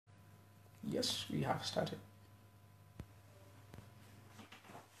Yes, we have started.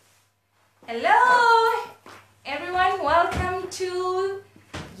 Hello, everyone. Welcome to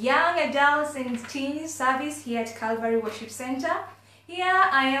Young Adults and Teens service here at Calvary Worship Center. Here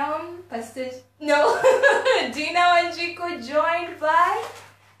I am, Dina Wanjiku, joined by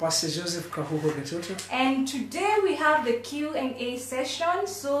Pastor Joseph Kahuho Gatoto. And today we have the Q&A session.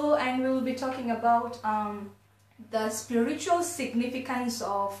 And we will be talking about the spiritual significance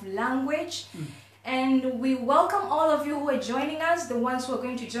of language. And we welcome all of you who are joining us, the ones who are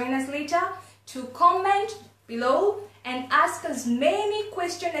going to join us later, to comment below and ask as many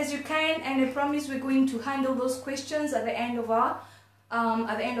questions as you can. And I promise we're going to handle those questions at the end of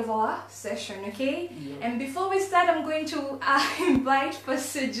our session, okay? Yeah. And before we start, I'm going to invite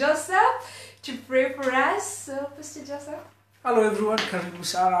Pastor Joseph to pray for us. So, Pastor Joseph. Hello everyone, karibu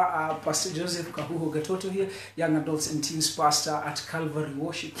sana. Pastor Joseph Kahuho Gatoto here, Young Adults and Teens Pastor at Calvary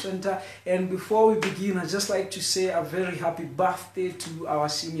Worship Center. And before we begin, I'd just like to say a very happy birthday to our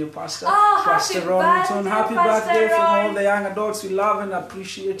senior pastor, Pastor Ron. Happy birthday from all the young adults. We love and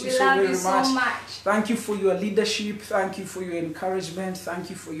appreciate you so very much. Thank you for your leadership. Thank you for your encouragement.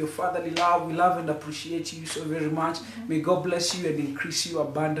 Thank you for your fatherly love. We love and appreciate you so very much. May God bless you and increase you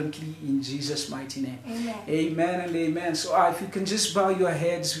abundantly in Jesus' mighty name. Amen. Amen and amen. So if you can just bow your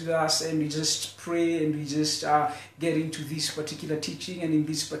heads with us and we just pray and we just get into this particular teaching and in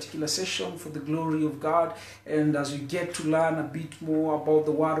this particular session for the glory of God, and as we get to learn a bit more about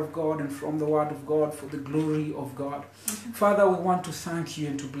the Word of God and from the Word of God for the glory of God. Father, we want to thank you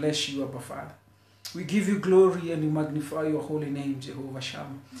and to bless you, Abba Father. We give you glory and we magnify your holy name, Jehovah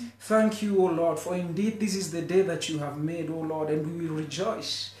Shammah. Thank you, O Lord, for indeed this is the day that you have made, O Lord, and we will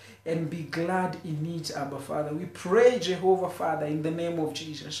rejoice and be glad in it, Abba Father. We pray, Jehovah Father, in the name of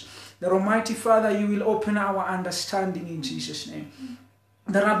Jesus, that Almighty Father, you will open our understanding in Jesus' name.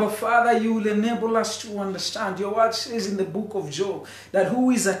 That, Abba Father, you will enable us to understand. Your word says in the book of Job that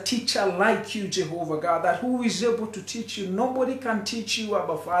who is a teacher like you, Jehovah God, that who is able to teach you. Nobody can teach you,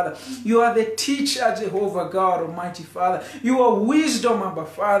 Abba Father. You are the teacher, Jehovah God, Almighty Father. You are wisdom, Abba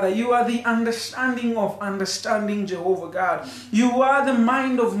Father. You are the understanding of understanding, Jehovah God. You are the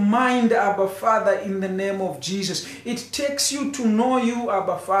mind of mind, Abba Father, in the name of Jesus. It takes you to know you,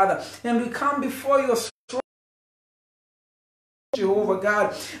 Abba Father. And we come before your Jehovah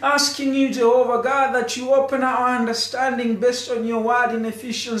God, asking you, Jehovah God, that you open our understanding based on your word in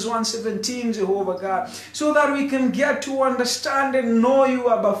Ephesians 1:17, Jehovah God, so that we can get to understand and know you,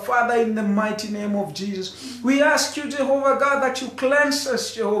 Abba Father, in the mighty name of Jesus. We ask you, Jehovah God, that you cleanse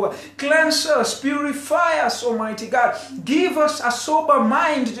us, Jehovah. Cleanse us, purify us, Almighty God. Give us a sober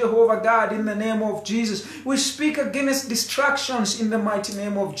mind, Jehovah God, in the name of Jesus. We speak against distractions in the mighty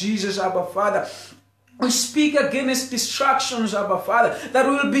name of Jesus, Abba Father. We speak against distractions, Abba Father, that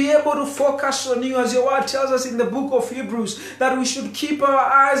we will be able to focus on you, as your word tells us in the book of Hebrews, that we should keep our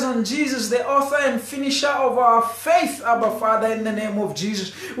eyes on Jesus, the author and finisher of our faith, Abba Father, in the name of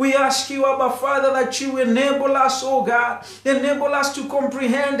Jesus. We ask you, Abba Father, that you enable us, oh God, enable us to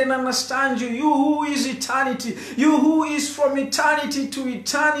comprehend and understand you, you who is eternity, you who is from eternity to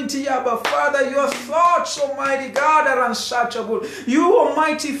eternity, Abba Father. Your thoughts, Almighty God, are unsearchable. You,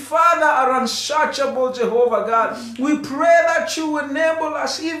 Almighty Father, are unsearchable, Jehovah God. We pray that you enable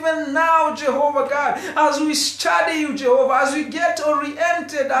us even now, Jehovah God, as we study you, Jehovah, as we get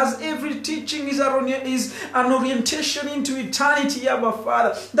oriented, as every teaching is an orientation into eternity, Abba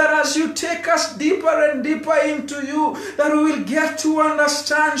Father, that as you take us deeper and deeper into you, that we will get to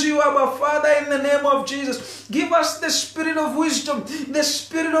understand you, Abba Father, in the name of Jesus. Give us the spirit of wisdom, the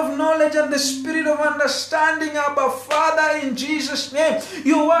spirit of knowledge, and the spirit of understanding, Abba Father, in Jesus' name.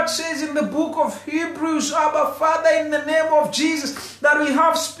 Your word says in the book of Hebrews, Abba Father, in the name of Jesus, that we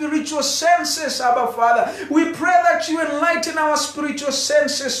have spiritual senses, Abba Father. We pray that you enlighten our spiritual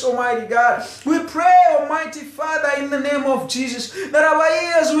senses, Almighty God. We pray, Almighty Father, in the name of Jesus, that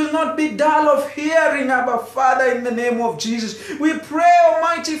our ears will not be dull of hearing, Abba Father, in the name of Jesus. We pray,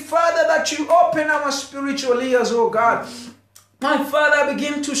 Almighty Father, that you open our spiritual ears, oh God. My Father,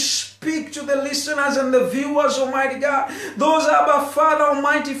 begin to speak to the listeners and the viewers, Almighty God. Those, Abba Father,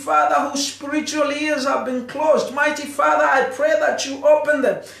 Almighty Father, whose spiritual ears have been closed. Mighty Father, I pray that you open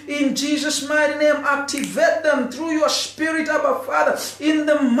them. In Jesus' mighty name, activate them through your Spirit, Abba Father. In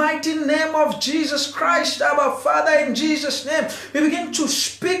the mighty name of Jesus Christ, Abba Father, in Jesus' name, we begin to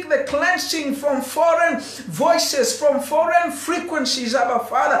speak the cleansing from foreign voices, from foreign frequencies, Abba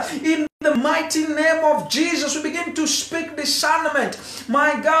Father. In the the mighty name of Jesus, we begin to speak discernment.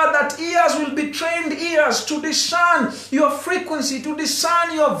 My God, that ears will be trained ears to discern your frequency, to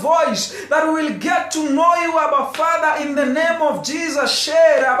discern your voice, that we will get to know you, Abba Father, in the name of Jesus.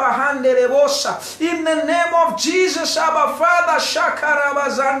 In the name of Jesus, Abba Father,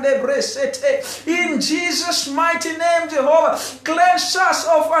 in Jesus' mighty name, Jehovah, cleanse us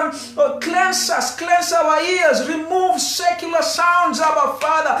cleanse our ears, remove secular sounds, Abba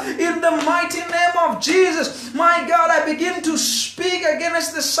Father, in the mighty name of Jesus. My God, I begin to speak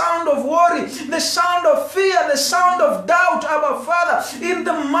against the sound of worry, the sound of fear, the sound of doubt, Abba Father, in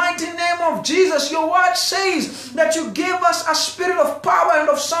the mighty name of Jesus. Your word says that you gave us a spirit of power and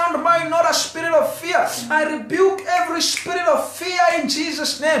of sound mind, not a spirit of fear. I rebuke every spirit of fear in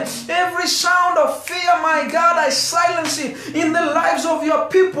Jesus' name. Every sound of fear, my God, I silence it in the lives of your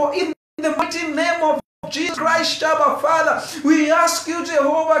people, in the mighty name of Jesus Christ, Abba Father. We ask you,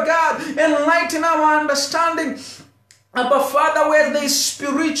 Jehovah God, enlighten our understanding, Abba Father, where there is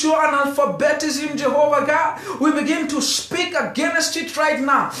spiritual analphabetism, Jehovah God, we begin to speak against it right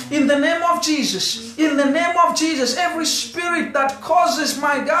now. In the name of Jesus. In the name of Jesus. Every spirit that causes,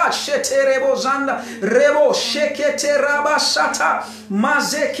 my God, Shete Rebo Zanda, Rebo Shekete Rabasata,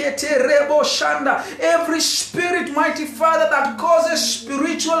 Mazekete Rebo Shanda. Every spirit, mighty Father, that causes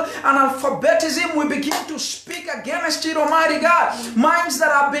spiritual analphabetism, we begin to speak against it, Almighty God. Minds that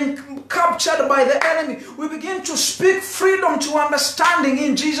have been captured by the enemy, we begin to speak freedom to understanding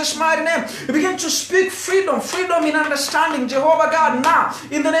in Jesus' mighty name. We begin to speak freedom in understanding, Jehovah God, now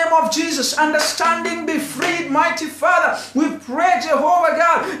in the name of Jesus. Understanding be freed, mighty Father. We pray, Jehovah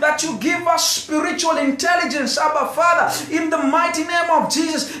God, that you give us spiritual intelligence, Abba Father, in the mighty name of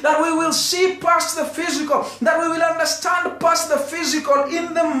Jesus, that we will see past the physical, that we will understand past the physical,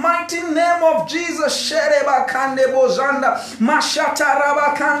 in the mighty name of Jesus. Shereba kandebo zanda, mashata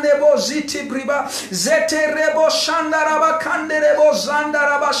raba kandebo ziti briba, zete rebo shanda.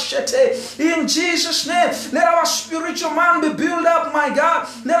 In Jesus' name, let our spiritual man be built up, my God.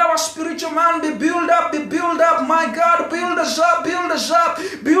 Let our spiritual man be built up, my God. Build us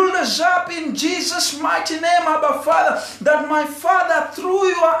up in Jesus' mighty name, Abba Father, that my Father, through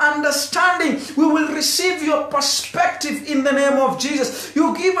your understanding, we will receive your perspective in the name of Jesus.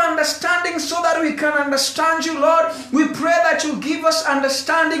 You give understanding so that we can understand you, Lord. We pray that you give us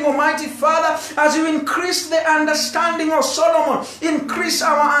understanding, Almighty Father, as you increase the understanding of Solomon, increase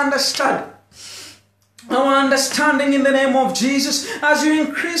our understanding. Our understanding in the name of Jesus. As you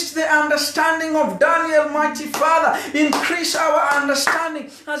increase the understanding of Daniel, mighty Father, increase our understanding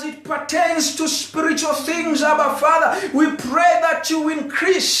as it pertains to spiritual things, Abba Father. We pray that you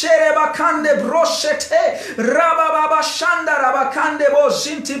increase Sherebakande broshete Rababa Shanda Rabakande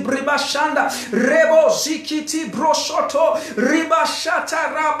Bozinti Bribashanda Rebo Zikiti Broshoto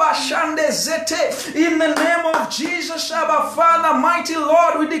Ribashata Rabashande Zete. In the name of Jesus, Abba Father, mighty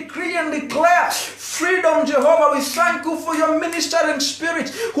Lord, we decree and declare freedom, Jehovah. We thank you for your ministering spirit,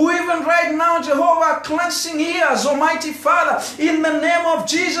 who even right now, Jehovah, cleansing ears, Almighty Father. In the name of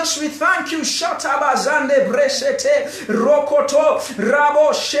Jesus, we thank you. Shatabazande Bresete Rokoto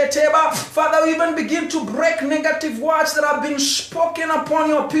Rabo Sheteba. Father, we even begin to break negative words that have been spoken upon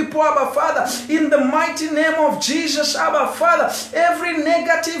your people, Abba Father. In the mighty name of Jesus, Abba Father, every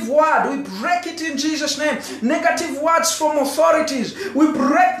negative word, we break it in Jesus' name. Negative words from authorities, we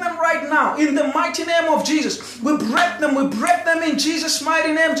break them right now in the mighty name of Jesus. We break them in Jesus'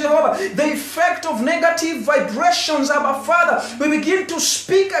 mighty name, Jehovah. The effect of negative vibrations, Abba Father, we begin to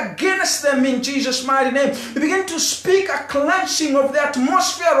speak against them in Jesus' mighty name. We begin to speak a cleansing of the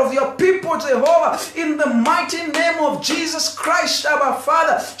atmosphere of your people, Jehovah, in the mighty name of Jesus Christ, Abba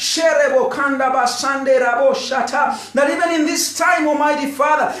Father. That even in this time, Almighty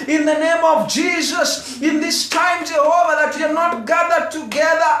Father, in the name of Jesus, in this time, Jehovah, that we are not gathered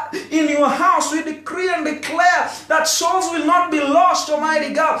together in your house, we decree and declare that souls will not be lost,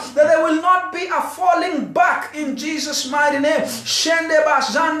 Almighty God, that there will not be a falling back in Jesus' mighty name.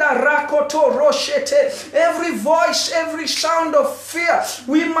 Every voice, every sound of fear,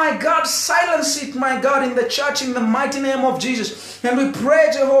 we, my God, silence it, my God, in the church, in the mighty name of Jesus. And we pray,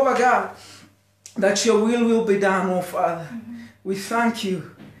 Jehovah God, that your will be done, oh Father. We thank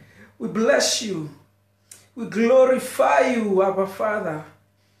you. We bless you. We glorify you, Abba Father.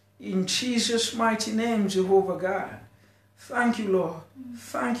 In Jesus' mighty name, Jehovah God. Thank you, Lord.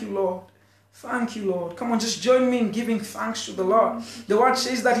 Thank you, Lord. Thank you, Lord. Come on, just join me in giving thanks to the Lord. The word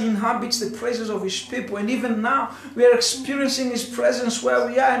says that He inhabits the praises of His people. And even now, we are experiencing His presence where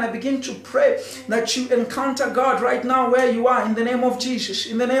we are. And I begin to pray that you encounter God right now where you are in the name of Jesus.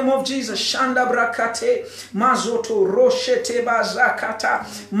 In the name of Jesus. Shanda brakate, mazoto, roshete bazakata,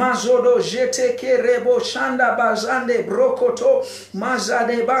 mazodo jete kerebo, shanda bazande, brokoto,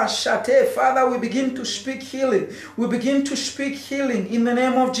 mazade bashate. Father, we begin to speak healing. We begin to speak healing in the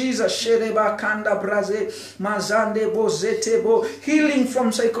name of Jesus. Shereba kanda braze, mazande bozete bo. Healing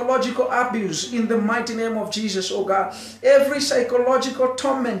from psychological abuse in the mighty name of Jesus, oh God. Every psychological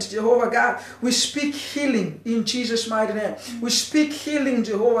torment, Jehovah God, we speak healing in Jesus' mighty name. We speak healing,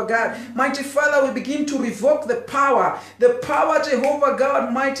 Jehovah God. Mighty Father, we begin to revoke the power, Jehovah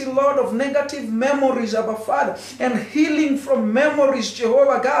God, mighty Lord, of negative memories, Abba Father, and healing from memories,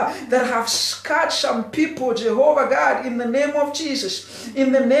 Jehovah God, that have scarred some people, Jehovah God, in the name of Jesus.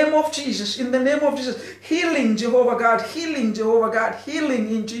 In the name of Jesus. In the name of Jesus. Healing, Jehovah God. Healing, Jehovah God. Healing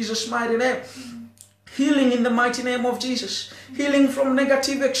in Jesus' mighty name. Healing in the mighty name of Jesus. Healing from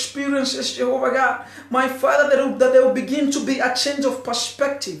negative experiences, Jehovah God. My Father, that there will begin to be a change of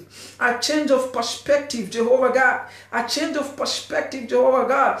perspective. A change of perspective, Jehovah God. A change of perspective, Jehovah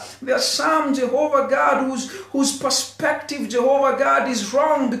God. There are some, Jehovah God, whose perspective, Jehovah God, is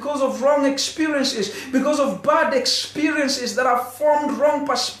wrong because of wrong experiences, because of bad experiences that have formed wrong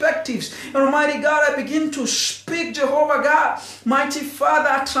perspectives. And Almighty God, I begin to speak, Jehovah God, mighty Father,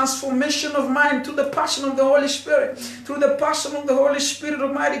 a transformation of mind to the passion of the Holy Spirit, through the passion of the Holy Spirit,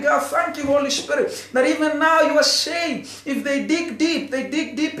 Almighty God. Thank you, Holy Spirit, that even now you are saying, if they dig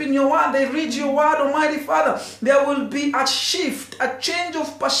deep in your word, they read your word, Almighty Father, there will be a shift, a change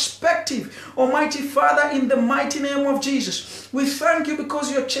of perspective, Almighty Father, in the mighty name of Jesus. We thank you because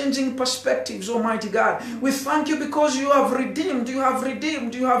you're changing perspectives, Almighty God. We thank you because you have redeemed,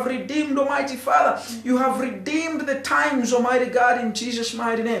 Almighty Father. You have redeemed the times, Almighty God, in Jesus'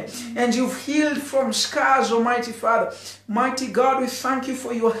 mighty name. And you've healed from scars, Almighty Father. Mighty God, we thank you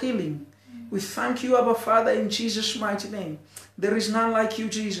for your healing. We thank you, Abba Father, in Jesus' mighty name. There is none like you,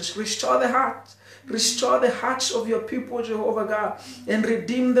 Jesus. Restore the heart. Restore the hearts of your people, Jehovah God, and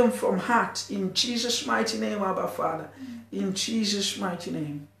redeem them from hurt. In Jesus' mighty name, Abba Father. In Jesus' mighty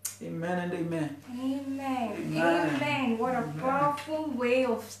name. Amen and amen. Amen. Amen. What a powerful way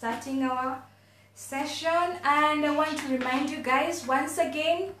of starting our session. And I want to remind you guys once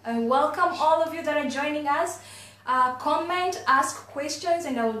again, and welcome all of you that are joining us. Comment, ask questions,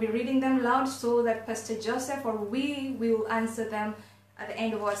 and I will be reading them loud so that Pastor Joseph or we will answer them at the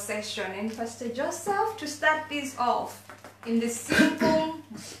end of our session. And Pastor Joseph, to start this off in the simple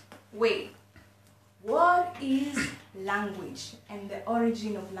way, what is language and the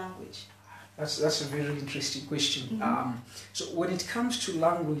origin of language? That's a very interesting question. So when it comes to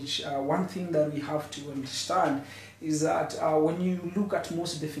language, one thing that we have to understand is that when you look at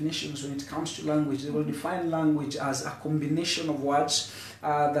most definitions when it comes to language, they will define language as a combination of words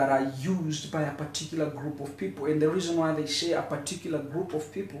that are used by a particular group of people. And the reason why they say a particular group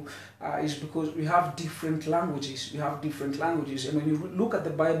of people is because we have different languages. We have different languages. And when you look at the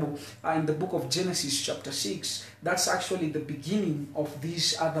Bible in the book of Genesis chapter 6, that's actually the beginning of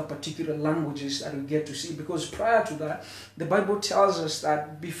these other particular languages that we get to see. Because prior to that, the Bible tells us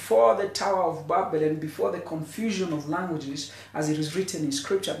that before the Tower of Babel and before the confusion of languages, as it is written in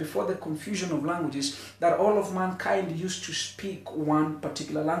Scripture, before the confusion of languages, that all of mankind used to speak one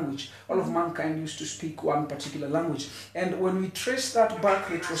particular language. All of mankind used to speak one particular language. And when we trace that back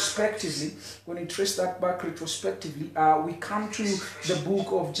retrospectively, we come to the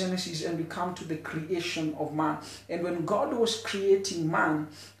book of Genesis and we come to the creation of man. And when God was creating man,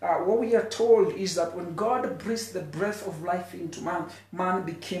 what we are told is that when God breathed the breath of life into man, man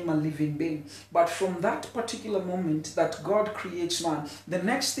became a living being. But from that particular moment that God creates man, the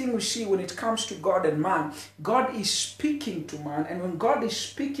next thing we see when it comes to God and man, God is speaking to man. And when God is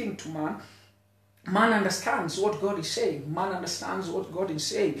speaking to man, man understands what God is saying. Man understands what God is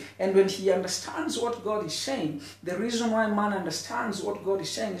saying. And when he understands what God is saying, the reason why man understands what God is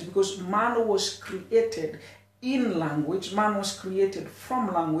saying is because man was created in language, man was created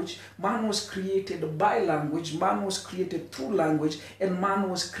from language, man was created by language, man was created through language, and man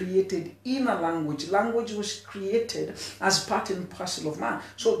was created in a language. Language was created as part and parcel of man.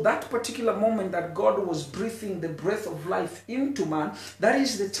 So that particular moment that God was breathing the breath of life into man, that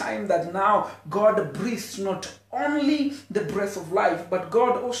is the time that now God breathes not only the breath of life, but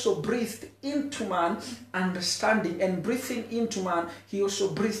God also breathed into man understanding, and breathing into man, he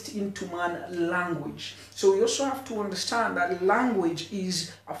also breathed into man language. So we also have to understand that language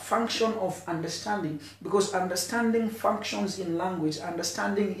is a function of understanding, because understanding functions in language.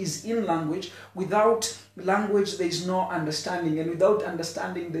 Understanding is in language. Without language, there is no understanding, and without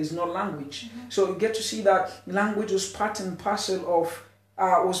understanding, there is no language. So you get to see that language was part and parcel of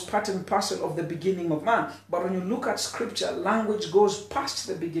the beginning of man. But when you look at scripture, language goes past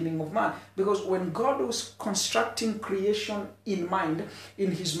the beginning of man, because when God was constructing creation in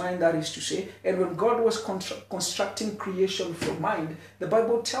his mind, that is to say, and when God was constructing creation from mind, the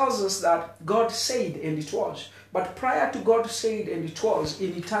Bible tells us that God said and it was. But prior to God said and it was,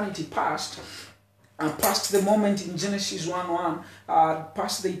 in eternity past, past the moment in Genesis 1:1,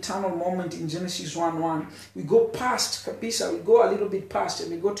 past the eternal moment in Genesis 1:1, we go past Kapisa, we go a little bit past, and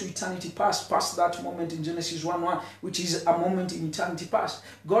we go to eternity past that moment in Genesis 1:1, which is a moment in eternity past.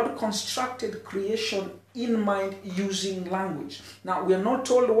 God constructed creation in mind using language. Now, we are not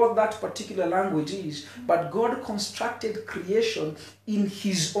told what that particular language is, but God constructed creation in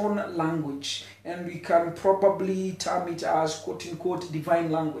his own language, and we can probably term it as quote-unquote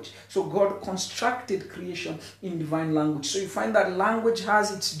divine language. So God constructed creation in divine language. So you find that language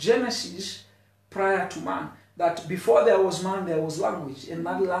has its genesis prior to man. That before there was man, there was language, and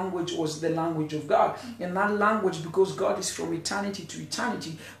that language was the language of God. And that language, because God is from eternity to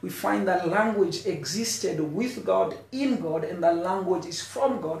eternity, we find that language existed with God, in God, and that language is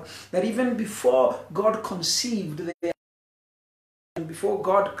from God. That even before God conceived, and before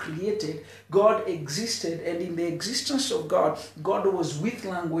God created, God existed, and in the existence of God, God was with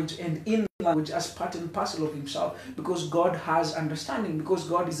language and in language as part and parcel of himself, because God has understanding, because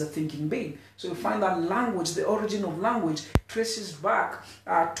God is a thinking being. So you find that language, the origin of language, traces back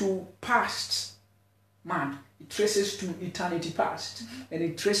to past man. It traces to eternity past, and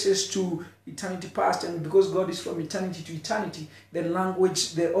it traces to eternity past, and because God is from eternity to eternity, then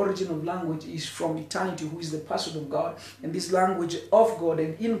language, the origin of language is from eternity, who is the person of God, and this language of God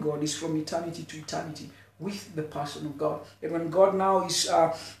and in God is from eternity to eternity with the person of God. And when God now is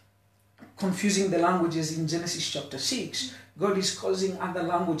confusing the languages in Genesis chapter 6, God is causing other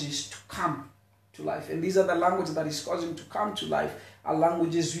languages to come to life, and these are the languages that is causing to come to life are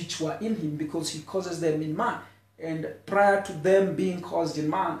languages which were in him, because he causes them in man. And prior to them being caused in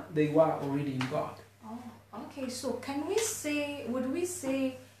man, they were already in God. Oh, okay. So would we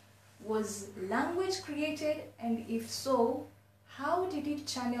say, was language created? And if so, how did it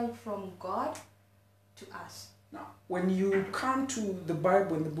channel from God to us? Now, when you come to the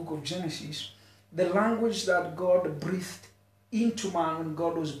Bible in the book of Genesis, the language that God breathed into man when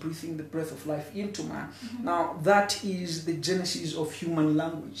God was breathing the breath of life into man, now that is the genesis of human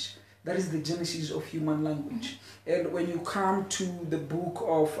language. That is the genesis of human language. And when you come to the book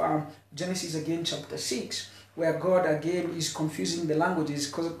of Genesis again, chapter 6, where God again is confusing the languages,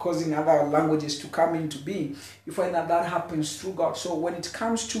 causing other languages to come into being, you find that that happens through God. So when it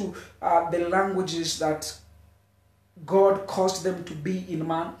comes to the languages that God caused them to be in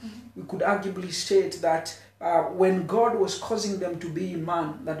man, we could arguably state that when God was causing them to be in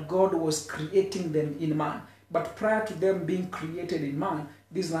man, that God was creating them in man. But prior to them being created in man,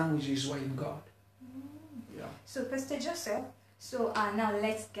 these languages were in God. Yeah. So Pastor Joseph, so now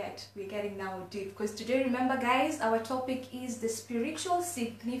we're getting now deep, because today, remember guys, our topic is the spiritual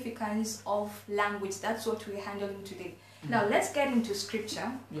significance of language. That's what we're handling today. Now let's get into scripture.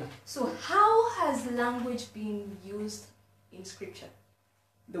 Yeah. So how has language been used in scripture?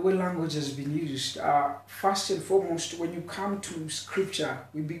 The way language has been used, first and foremost, when you come to scripture,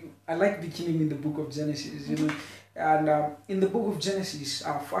 I like beginning in the book of Genesis, you know. And in the book of Genesis,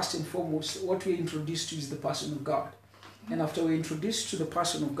 first and foremost, what we're introduced to is the person of God. And after we're introduced to the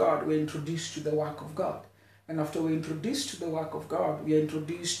person of God, we're introduced to the work of God. And after we're introduced to the work of God, we are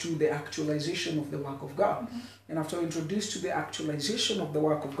introduced to the actualization of the work of God. And after we're introduced to the actualization of the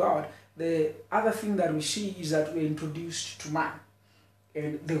work of God, the other thing that we see is that we're introduced to man.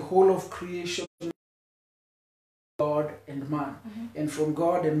 And the whole of creation, God and man, and from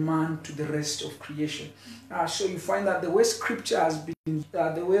God and man to the rest of creation. So you find that the way scripture has been,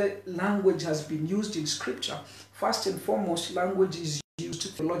 the way language has been used in scripture, first and foremost, language is used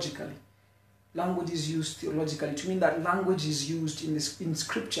theologically. Language is used theologically, to mean that language is used in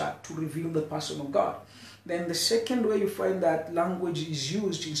scripture to reveal the person of God. Then the second way you find that language is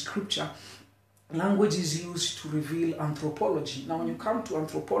used in scripture language is used to reveal anthropology. Now, when you come to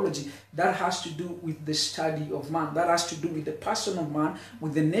anthropology, that has to do with the study of man. That has to do with the person of man,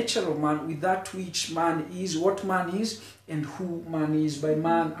 with the nature of man, with that which man is, what man is, and who man is. By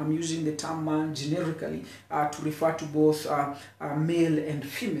man, I'm using the term man generically to refer to both male and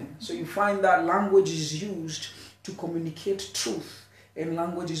female. So you find that language is used to communicate truth. And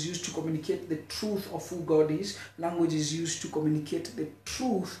language is used to communicate the truth of who God is. Language is used to communicate the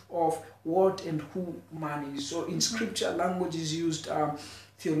truth of what and who man is. So in scripture, language is used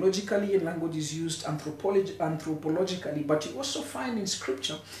theologically, and language is used anthropologically. But you also find in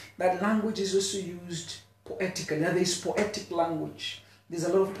scripture that language is also used poetically. Now, there is poetic language. There's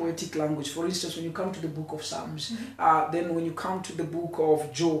a lot of poetic language. For instance, when you come to the book of Psalms, then when you come to the book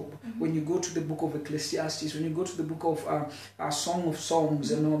of Job, when you go to the book of Ecclesiastes, when you go to the book of Song of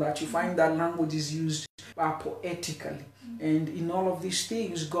Songs and all that, you find that language is used poetically. And in all of these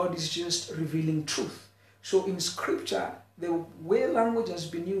things, God is just revealing truth. So in scripture, the way language has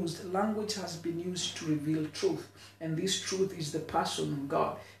been used to reveal truth. And this truth is the person of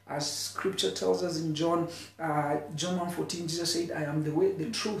God. As scripture tells us in John 1:14, Jesus said, I am the way, the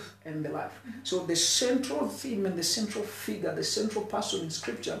truth, and the life. So the central theme and the central figure, the central person in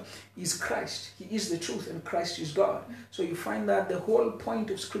scripture is Christ. He is the truth and Christ is God. So you find that the whole point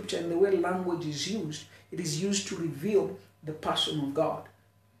of scripture and the way language is used, it is used to reveal the person of God.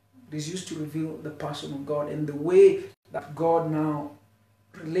 It is used to reveal the person of God and the way that God now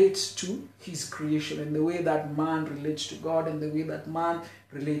relates to his creation, and the way that man relates to God, and the way that man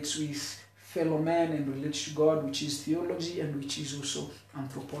relates with fellow men and relates to God, which is theology and which is also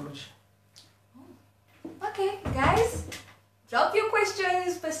anthropology. Okay, guys, drop your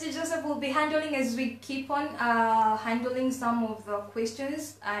questions. Pastor Joseph will be handling as we keep on handling some of the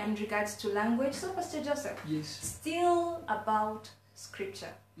questions in regards to language. So, Pastor Joseph, yes, still about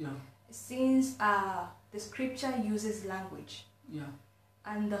scripture. Yeah. Since the scripture uses language. Yeah.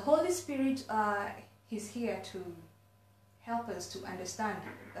 And the Holy Spirit is here to help us to understand.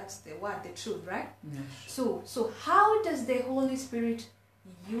 That's the word, the truth, right? Yes. So how does the Holy Spirit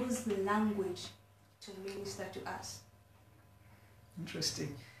use language to minister to us?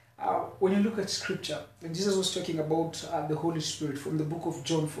 Interesting. When you look at scripture, when Jesus was talking about the Holy Spirit from the book of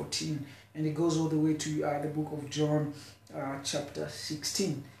John 14, and it goes all the way to the book of John chapter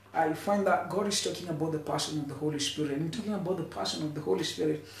 16, you find that God is talking about the person of the Holy Spirit. And in talking about the person of the Holy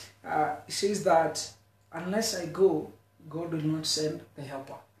Spirit, he says that unless I go, God will not send the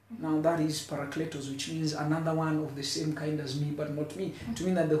helper. Now that is Parakletos, which means another one of the same kind as me, but not me. To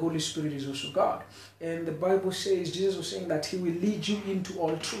mean that the Holy Spirit is also God. And the Bible says, Jesus was saying that he will lead you into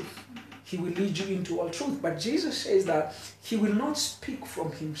all truth. He will lead you into all truth. But Jesus says that he will not speak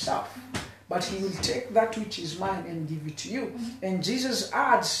from himself, but he will take that which is mine and give it to you. And Jesus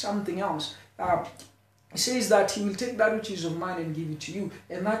adds something else. He says that he will take that which is of mine and give it to you.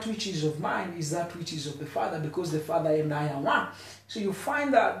 And that which is of mine is that which is of the Father, because the Father and I are one. So you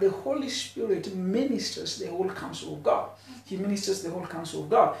find that the Holy Spirit ministers the whole counsel of God. He ministers the whole counsel of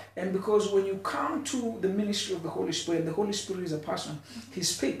God. And because when you come to the ministry of the Holy Spirit is a person, he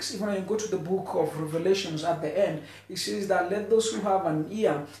speaks. Even when you go to the book of Revelations at the end, he says that let those who have an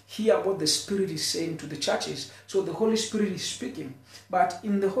ear hear what the Spirit is saying to the churches. So the Holy Spirit is speaking. But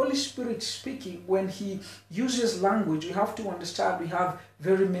in the Holy Spirit speaking, when he uses language, you have to understand we have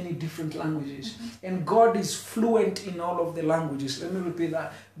very many different languages. And God is fluent in all of the languages. Let me repeat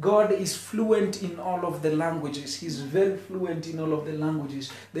that. God is fluent in all of the languages. He's very fluent in all of the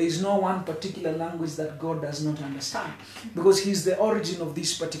languages. There is no one particular language that God does not understand, because he's the origin of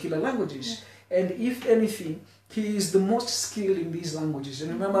these particular languages. And if anything, he is the most skilled in these languages.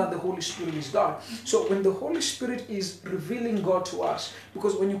 And remember, the Holy Spirit is God. So when the Holy Spirit is revealing God to us,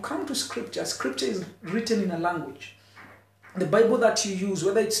 because when you come to scripture, scripture is written in a language. The Bible that you use,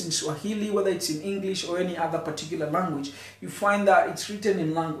 whether it's in Swahili, whether it's in English or any other particular language, you find that it's written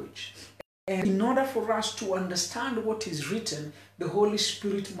in language. And in order for us to understand what is written, the Holy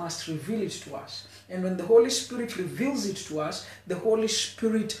Spirit must reveal it to us. And when the Holy Spirit reveals it to us, the Holy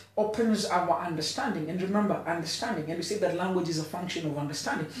Spirit opens our understanding. And remember, understanding. And we say that language is a function of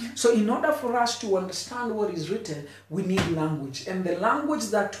understanding. So in order for us to understand what is written, we need language. And the language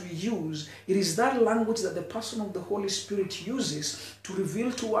that we use, it is that language that the person of the Holy Spirit uses to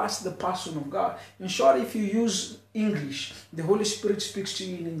reveal to us the person of God. In short, if you use English, the Holy Spirit speaks to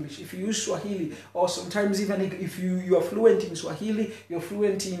you in English. If you use Swahili, or sometimes even if you are fluent in Swahili, you're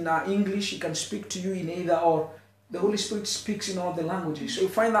fluent in English, he can speak to you in either or. the Holy Spirit speaks in all the languages. So you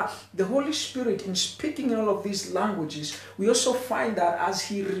find that the Holy Spirit, in speaking in all of these languages, we also find that as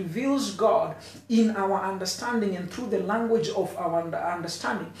He reveals God in our understanding and through the language of our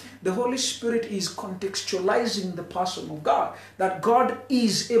understanding, the Holy Spirit is contextualizing the person of God, that God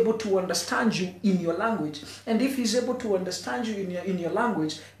is able to understand you in your language. And if He's able to understand you in your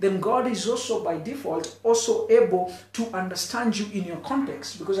language, then God is also by default also able to understand you in your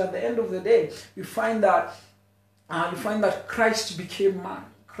context. Because at the end of the day, you find that Christ became man.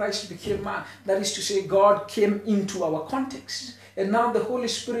 Christ became man. That is to say, God came into our context. And now the Holy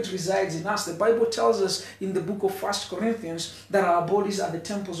Spirit resides in us. The Bible tells us in the book of 1 Corinthians that our bodies are the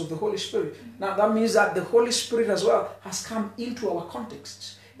temples of the Holy Spirit. Now that means that the Holy Spirit as well has come into our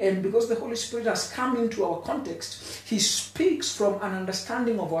context. And because the Holy Spirit has come into our context, He speaks from an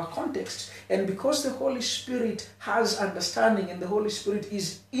understanding of our context. And because the Holy Spirit has understanding, and the Holy Spirit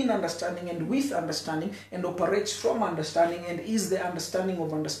is in understanding and with understanding and operates from understanding and is the understanding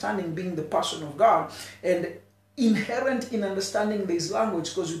of understanding, being the person of God, and inherent in understanding there is language,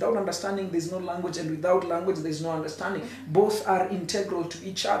 because without understanding there is no language, and without language there is no understanding. Both are integral to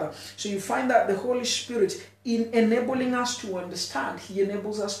each other. So you find that the Holy Spirit, in enabling us to understand, He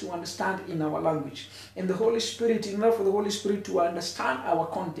enables us to understand in our language. And the Holy Spirit, in order for the Holy Spirit to understand our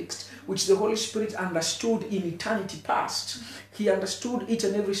context, which the Holy Spirit understood in eternity past, He understood each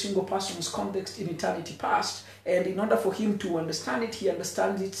and every single person's context in eternity past. And in order for Him to understand it, He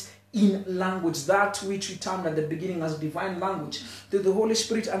understands it in language, that which we termed at the beginning as divine language. That the Holy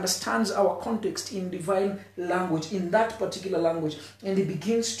Spirit understands our context in divine language, in that particular language, and He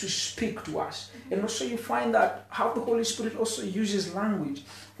begins to speak to us. And also you find that how the Holy Spirit also uses language.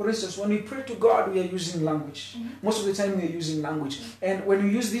 For instance, when we pray to God, we are using language. Most of the time we are using language. And when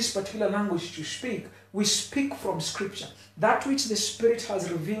we use this particular language to speak, we speak from Scripture. That which the Spirit has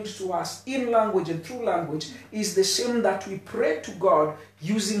revealed to us in language and through language is the same that we pray to God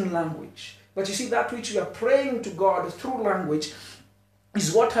using language. But you see, that which we are praying to God through language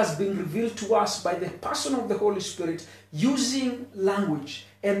is what has been revealed to us by the person of the Holy Spirit using language.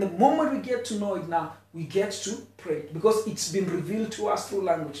 And the moment we get to know it now, we get to pray, because it's been revealed to us through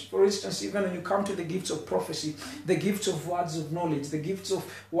language. For instance, even when you come to the gifts of prophecy, the gifts of words of knowledge, the gifts of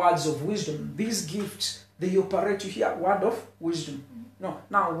words of wisdom, these gifts, they operate, you hear, word of wisdom. No,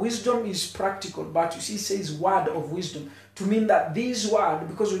 now wisdom is practical, but you see, it says word of wisdom, to mean that this word,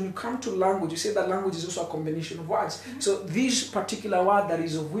 because when you come to language, you say that language is also a combination of words. So this particular word that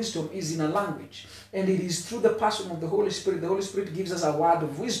is of wisdom is in a language, and it is through the person of the Holy Spirit. The Holy Spirit gives us a word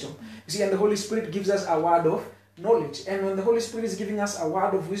of wisdom, you see, and the Holy Spirit gives us a word of knowledge. And when the Holy Spirit is giving us a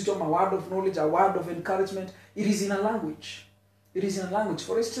word of wisdom, a word of knowledge, a word of encouragement, it is in a language. It is in a language.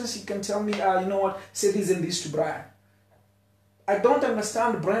 For instance, you can tell me, you know what, say this and this to Brian. I don't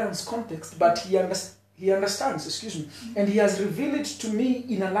understand Brian's context, but he understands, and he has revealed it to me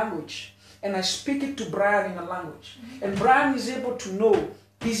in a language, and I speak it to Brian in a language, and Brian is able to know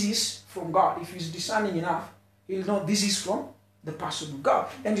this is from God. If he's discerning enough, he'll know this is from the person of God.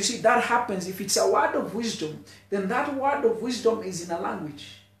 And you see, that happens if it's a word of wisdom, then that word of wisdom is in a language,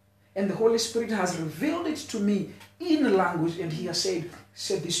 and the Holy Spirit has revealed it to me in a language, and He has said,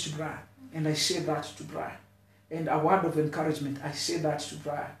 say this to Brian, and I say that to Brian. And a word of encouragement, I say that to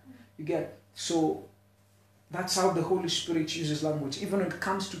Brian. You get? So that's how the Holy Spirit uses language. Even when it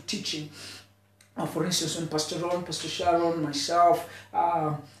comes to teaching, for instance, when Pastor Ron, Pastor Sharon, myself,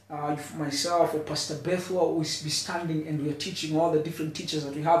 or Pastor Bethel will be standing and we are teaching all the different teachers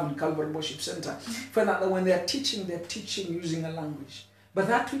that we have in Calvary Worship Center, find out that when they're teaching using a language. But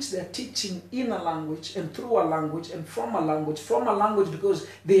that which they're teaching in a language and through a language and from a language because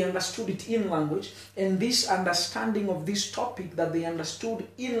they understood it in language, and this understanding of this topic that they understood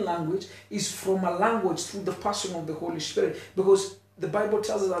in language is from a language through the person of the Holy Spirit. Because the Bible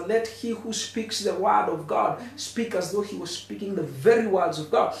tells us that let he who speaks the word of God speak as though he was speaking the very words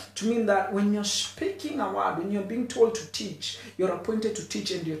of God. To mean that when you're speaking a word, when you're being told to teach, you're appointed to teach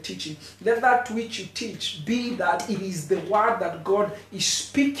and you're teaching. Let that which you teach be that it is the word that God is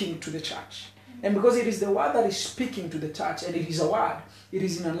speaking to the church. And because it is the word that is speaking to the church, and it is a word, it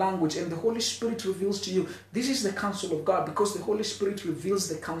is in a language, and the Holy Spirit reveals to you, this is the counsel of God, because the Holy Spirit reveals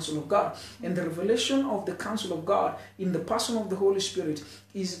the counsel of God. And the revelation of the counsel of God in the person of the Holy Spirit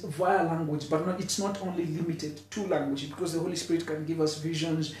is via language, but it's not only limited to language, because the Holy Spirit can give us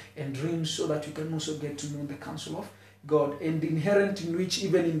visions and dreams so that you can also get to know the counsel of God. And inherent in which,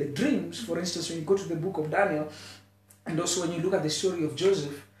 even in the dreams, for instance, when you go to the book of Daniel, and also when you look at the story of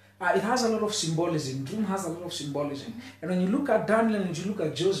Joseph, it has a lot of symbolism. Dream has a lot of symbolism. And when you look at Daniel and you look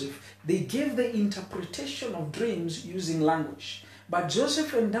at Joseph, they gave the interpretation of dreams using language. But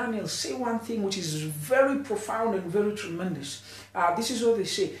Joseph and Daniel say one thing which is very profound and very tremendous. This is what they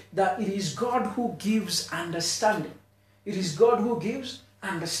say, that it is God who gives understanding. It is God who gives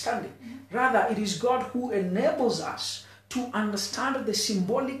understanding. Rather, it is God who enables us to understand the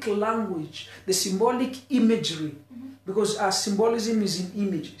symbolic language, the symbolic imagery, because our symbolism is in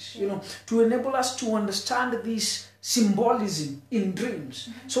images, to enable us to understand this symbolism in dreams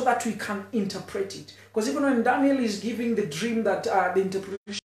so that we can interpret it. Because even when Daniel is giving the dream that the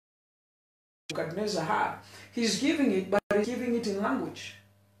interpretation Nebuchadnezzar had, he's giving it, but he's giving it in language.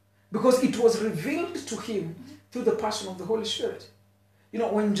 Because it was revealed to him through the person of the Holy Spirit.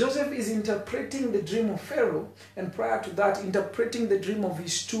 When Joseph is interpreting the dream of Pharaoh, and prior to that, interpreting the dream of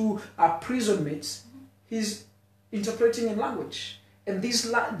his two prison mates, he's interpreting in language. And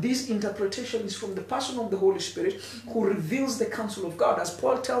this interpretation is from the person of the Holy Spirit who reveals the counsel of God. As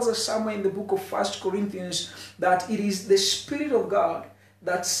Paul tells us somewhere in the book of 1 Corinthians, that it is the Spirit of God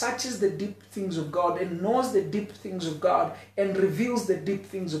that searches the deep things of God and knows the deep things of God and reveals the deep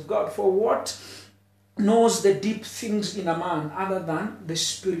things of God. For what knows the deep things in a man other than the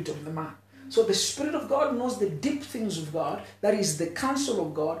spirit of the man? So the Spirit of God knows the deep things of God, that is the counsel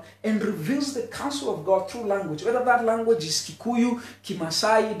of God, and reveals the counsel of God through language. Whether that language is Kikuyu,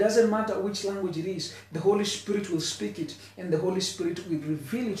 Kimasai, it doesn't matter which language it is, the Holy Spirit will speak it, and the Holy Spirit will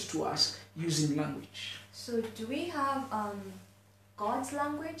reveal it to us using language. So do we have God's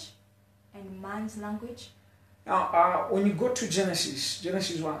language and man's language? Now, when you go to Genesis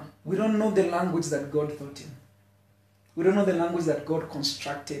 1, we don't know the language that God thought in. We don't know the language that God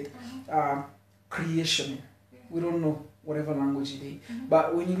constructed creation in. We don't know whatever language it is.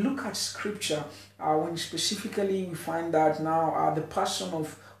 But when you look at Scripture, when specifically we find that now the person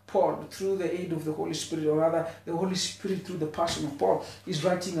of Paul, through the aid of the Holy Spirit, or rather the Holy Spirit through the person of Paul, is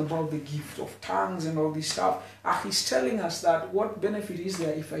writing about the gift of tongues and all this stuff. He's telling us that what benefit is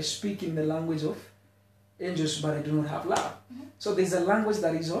there if I speak in the language of angels but I do not have love? So there's a language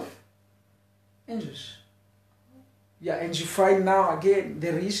that is of angels. Yeah, and you find now again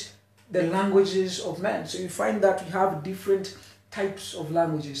there is the languages of men. So you find that we have different types of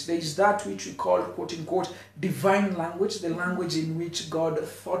languages. There is that which we call, quote unquote, divine language, the language in which God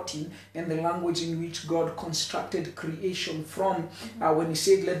thought in, and the language in which God constructed creation from. When he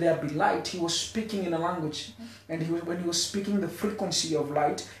said, "Let there be light," he was speaking in a language. And when he was speaking the frequency of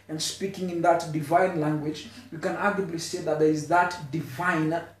light and speaking in that divine language, you can arguably say that there is that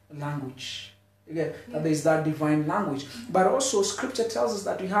divine language. Again, that there is that divine language. But also Scripture tells us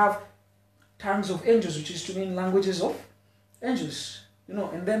that we have tongues of angels, which is to mean languages of angels.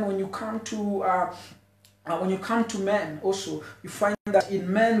 And then when you come to men also, you find that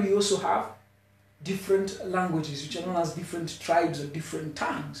in men we also have different languages, which are known as different tribes or different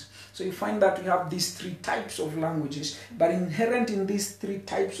tongues. So you find that we have these three types of languages, but inherent in these three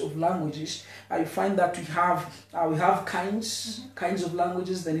types of languages, you find that we have kinds of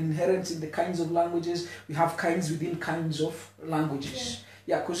languages. Then inherent in the kinds of languages, we have kinds within kinds of languages.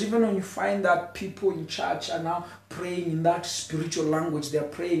 Yeah, because even when you find that people in church are now praying in that spiritual language, they are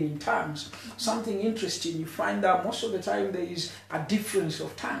praying in tongues. Something interesting, you find that most of the time there is a difference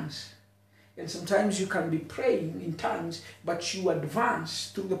of tongues. And sometimes you can be praying in tongues, but you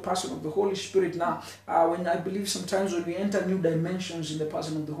advance through the person of the Holy Spirit. Now, when I believe sometimes when we enter new dimensions in the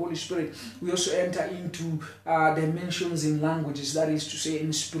person of the Holy Spirit, we also enter into dimensions in languages, that is to say,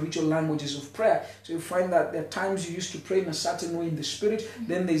 in spiritual languages of prayer. So you find that there are times you used to pray in a certain way in the Spirit,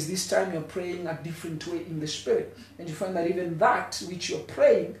 then there's this time you're praying a different way in the Spirit. And you find that even that which you're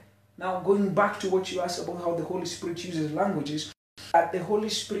praying, now going back to what you asked about how the Holy Spirit uses languages, that the Holy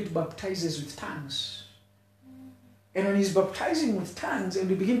Spirit baptizes with tongues. And when he's baptizing with tongues and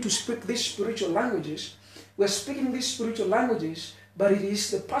we begin to speak these spiritual languages, we're speaking these spiritual languages, but it is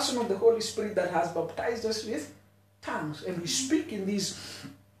the person of the Holy Spirit that has baptized us with tongues. And we speak in these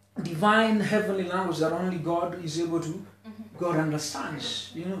divine heavenly language that only God is able to, God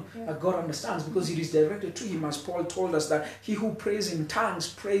understands, God understands, because it is directed to him, as Paul told us that he who prays in tongues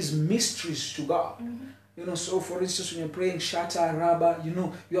prays mysteries to God. So for instance, when you're praying Shata, Rabba,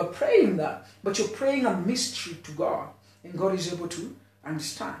 you are praying that, but you're praying a mystery to God, and God is able to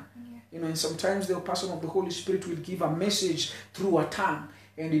understand. And sometimes the person of the Holy Spirit will give a message through a tongue,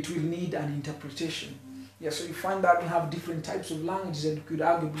 and it will need an interpretation. So you find that we have different types of languages, and you could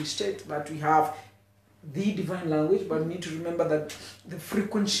arguably state that we have the divine language, but we need to remember that the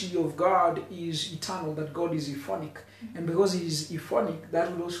frequency of God is eternal, that God is euphonic. And because he is euphonic,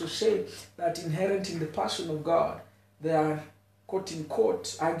 that will also say that inherent in the person of God, there are, quote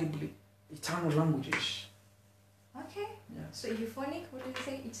unquote, arguably, eternal languages. Okay, Yeah. So euphonic, what did you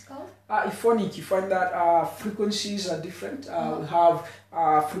say it's called? Euphonic, you find that frequencies are different. We have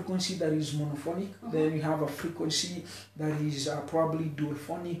a frequency that is monophonic, then you have a frequency that is probably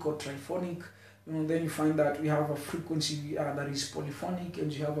duophonic or triphonic. Then you find that we have a frequency that is polyphonic,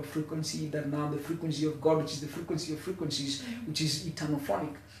 and you have a frequency that now the frequency of God, which is the frequency of frequencies, which is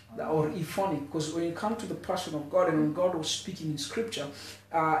eternophonic or euphonic. Because when you come to the person of God, and when God was speaking in Scripture,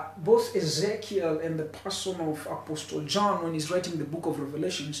 both Ezekiel and the person of Apostle John, when he's writing the book of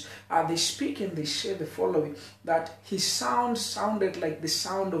Revelations, they speak and they say the following, that his sound sounded like the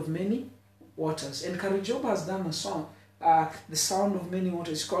sound of many waters. And Kari Jobe has done a song, the sound of many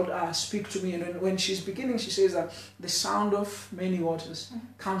waters. It's called Speak to Me. And when she's beginning, she says that the sound of many waters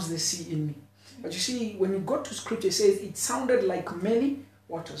comes the sea in me. But you see, when you go to Scripture, it says it sounded like many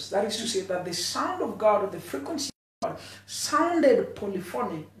waters. That is to say that the sound of God, or the frequency of God, sounded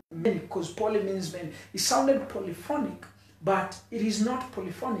polyphonic, many, because poly means many. It sounded polyphonic, but it is not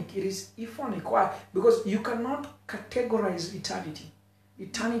polyphonic, it is euphonic. Why? Because you cannot categorize eternity.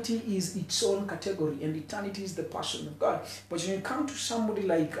 Eternity is its own category, and eternity is the person of God. But when you come to somebody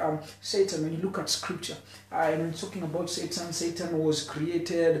like Satan, when you look at Scripture, and when talking about Satan, Satan was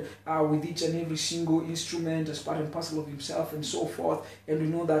created with each and every single instrument as part and parcel of himself, and so forth. And we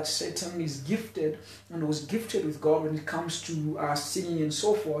know that Satan is gifted, and was gifted with God when it comes to singing and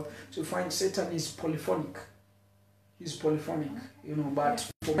so forth. So you find Satan is polyphonic. He's polyphonic, but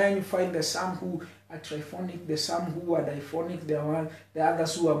for men you find there's some who are triphonic, there's some who are diphonic, there are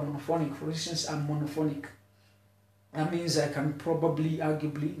others who are monophonic. For instance, I'm monophonic. That means I can probably,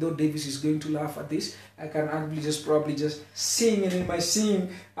 arguably, though Davis is going to laugh at this, I can arguably probably just sing, and in my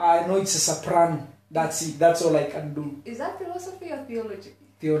singing, I know it's a soprano. That's it. That's all I can do. Is that philosophy or theology?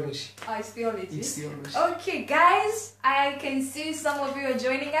 Theology. Oh, it's theology. It's theology. Okay, guys, I can see some of you are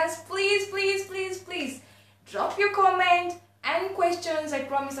joining us. Please, please, please, please, drop your comment and questions. I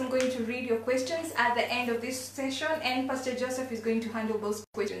promise I'm going to read your questions at the end of this session, and Pastor Joseph is going to handle those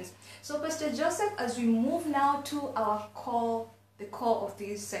questions. So Pastor Joseph, as we move now to our core, the core of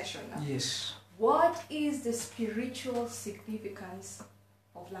this session. Yes. What is the spiritual significance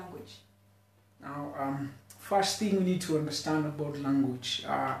of language? Now, first thing we need to understand about language,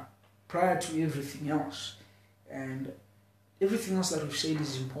 prior to everything else, and everything else that we've said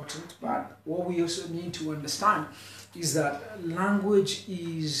is important, but what we also need to understand is that language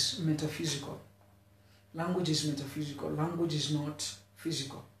is metaphysical. Language is metaphysical. Language is not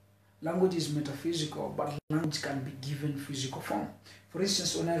physical. Language is metaphysical, but language can be given physical form. For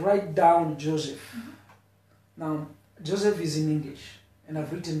instance, when I write down Joseph, now Joseph is in English, and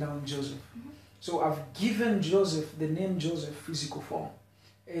I've written down Joseph. So I've given Joseph, the name Joseph, physical form.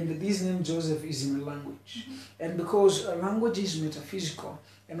 And this name Joseph is in a language. And because a language is metaphysical,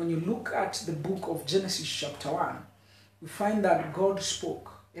 and when you look at the book of Genesis chapter 1, you find that God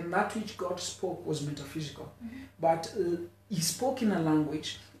spoke, and that which God spoke was metaphysical. But he spoke in a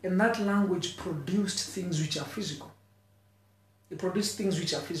language, and that language produced things which are physical. It produced things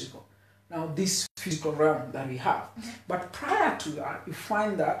which are physical. Now, this physical realm that we have. But prior to that, you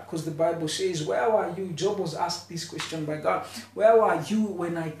find that, because the Bible says, where were you? Job was asked this question by God. Where were you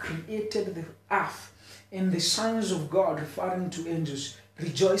when I created the earth? And the sons of God, referring to angels,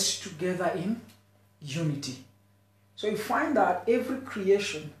 rejoiced together in unity. So you find that every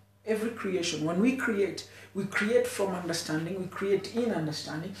creation, when we create from understanding, we create in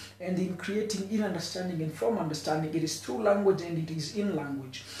understanding, and in creating in understanding and from understanding, it is through language and it is in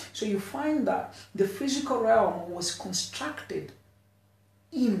language. So you find that the physical realm was constructed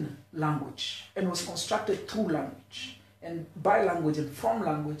in language and was constructed through language and by language and from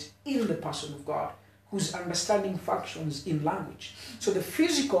language in the person of God, whose understanding functions in language. So the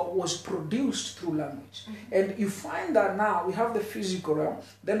physical was produced through language. And you find that now we have the physical realm,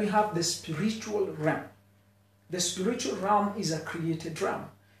 then we have the spiritual realm. The spiritual realm is a created realm,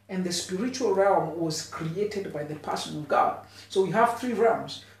 and the spiritual realm was created by the person of God. So we have three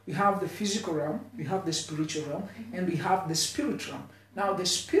realms. We have the physical realm, we have the spiritual realm, and we have the spirit realm. Now the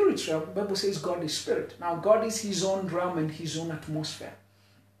spirit realm, the Bible says God is spirit. Now God is his own realm and his own atmosphere.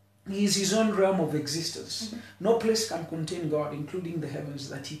 He is his own realm of existence. No place can contain God, including the heavens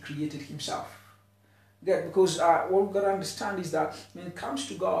that he created himself. Yeah, because what we've got to understand is that when it comes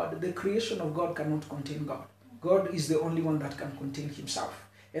to God, the creation of God cannot contain God. God is the only one that can contain himself.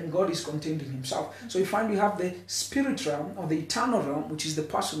 And God is contained in himself. So you find we have the spirit realm, or the eternal realm, which is the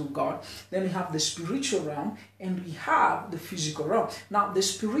person of God. Then we have the spiritual realm, and we have the physical realm. Now, the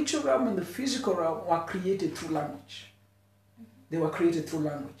spiritual realm and the physical realm were created through language. They were created through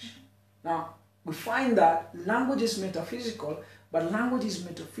language. Now, we find that language is metaphysical, but language is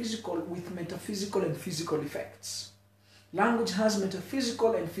metaphysical with metaphysical and physical effects. Language has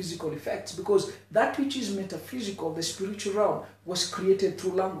metaphysical and physical effects because that which is metaphysical, the spiritual realm, was created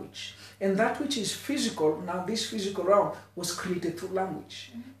through language. And that which is physical, now this physical realm, was created through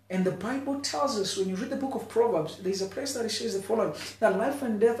language. And the Bible tells us, when you read the book of Proverbs, there's a place that it says the following, that life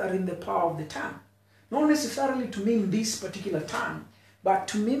and death are in the power of the tongue. Not necessarily to mean this particular tongue, but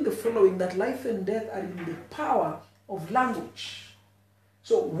to mean the following, that life and death are in the power of language.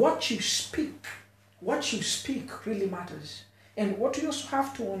 So what you speak really matters. And what you also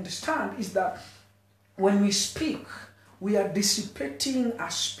have to understand is that when we speak, we are dissipating a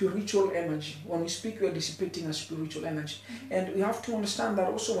spiritual energy. When we speak, we are dissipating a spiritual energy. And we have to understand that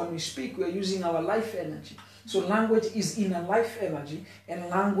also when we speak, we are using our life energy. So language is in a life energy, and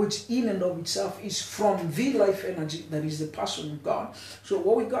language in and of itself is from the life energy that is the person of God. So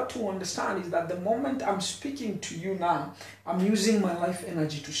what we got to understand is that the moment I'm speaking to you now, I'm using my life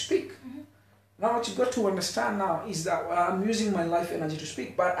energy to speak. Now what you got to understand now is that I'm using my life energy to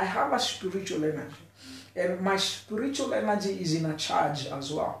speak, but I have a spiritual energy. And my spiritual energy is in a charge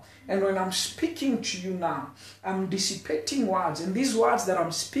as well. And when I'm speaking to you now, I'm dissipating words, and these words that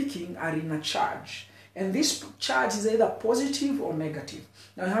I'm speaking are in a charge. And this charge is either positive or negative.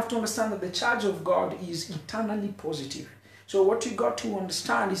 Now you have to understand that the charge of God is eternally positive. So what you got to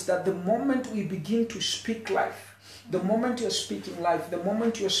understand is that the moment we begin to speak life, the moment you're speaking life, the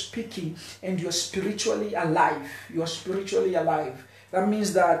moment you're speaking and you're spiritually alive, that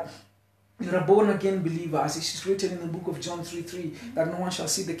means that you're a born-again believer, as it is written in the book of John 3:3, that no one shall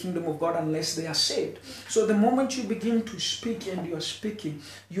see the kingdom of God unless they are saved. So the moment you begin to speak and you are speaking,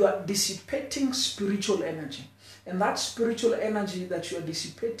 you are dissipating spiritual energy. And that spiritual energy that you are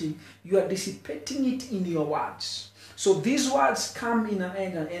dissipating it in your words. So these words come in an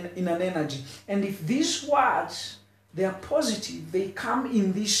energy. And if these words, they are positive, they come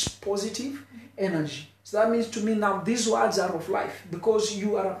in this positive energy. So that means to me now, these words are of life because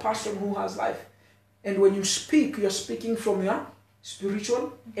you are a person who has life. And when you speak, you're speaking from your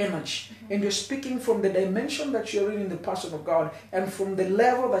spiritual energy. And you're speaking from the dimension that you're in the person of God, and from the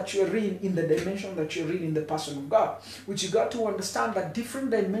level that you're in the dimension that you're in the person of God. Which you got to understand that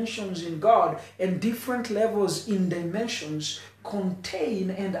different dimensions in God and different levels in dimensions contain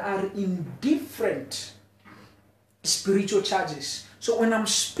and are in different spiritual charges. So when I'm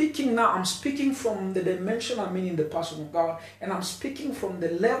speaking now, I'm speaking from the dimension I'm in the person of God, and I'm speaking from the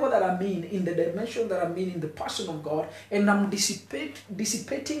level that I'm in the dimension that I'm in the person of God, and I'm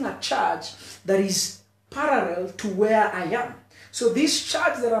dissipating a charge that is parallel to where I am. So this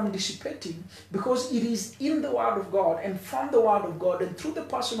charge that I'm dissipating, because it is in the Word of God and from the Word of God and through the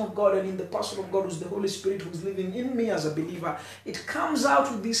person of God and in the person of God who's the Holy Spirit who's living in me as a believer, it comes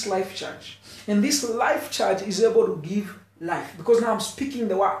out with this life charge. And this life charge is able to give life, because now I'm speaking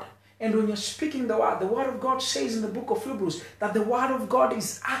the Word. And when you're speaking the Word of God says in the book of Hebrews that the Word of God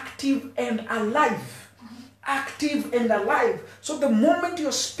is active and alive. Active and alive. So the moment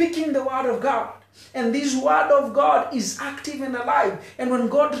you're speaking the Word of God, and this Word of God is active and alive, and when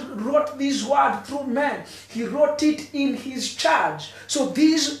God wrote this Word through man, He wrote it in His charge. So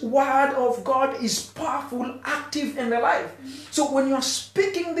this Word of God is powerful, active and alive. So when you're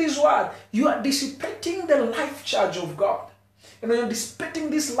speaking this Word, you are dissipating the life charge of God. And when you're dissipating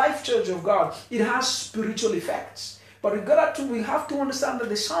this life charge of God, it has spiritual effects. But we have to understand that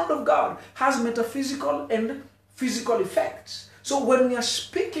the sound of God has metaphysical and physical effects. So when we are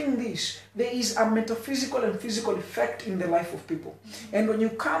speaking this, there is a metaphysical and physical effect in the life of people. And when you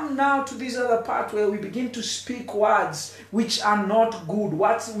come now to this other part where we begin to speak words which are not good,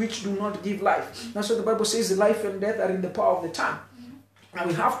 words which do not give life. That's what the Bible says, life and death are in the power of the tongue. And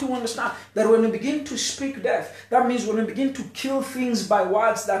we have to understand that when we begin to speak death, that means when we begin to kill things by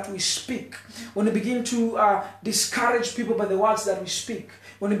words that we speak, when we begin to discourage people by the words that we speak,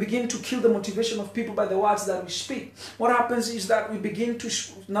 when we begin to kill the motivation of people by the words that we speak, what happens is that we begin to,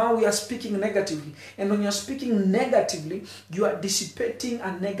 now we are speaking negatively. And when you're speaking negatively, you are dissipating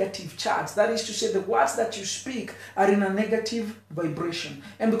a negative charge. That is to say, the words that you speak are in a negative vibration.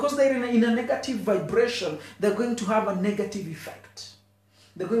 And because they're in a negative vibration, they're going to have a negative effect.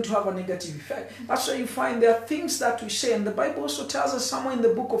 They're going to have a negative effect. That's why you find there are things that we say, and the Bible also tells us somewhere in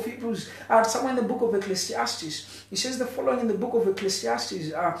the book of Hebrews, somewhere in the book of Ecclesiastes. It says the following in the book of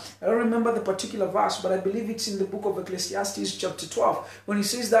Ecclesiastes. I don't remember the particular verse, but I believe it's in the book of Ecclesiastes chapter 12, when he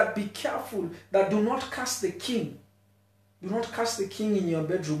says that be careful that do not curse the king. Do not curse the king in your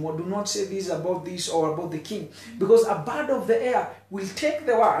bedroom, or do not say this about this or about the king. Because a bird of the air will take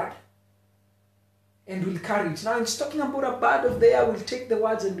the word and will carry it. Now it's talking about a bird of the air will take the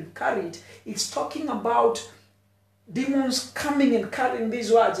words and will carry it. It's talking about demons coming and carrying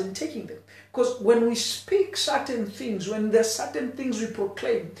these words and taking them. Because when we speak certain things, when there are certain things we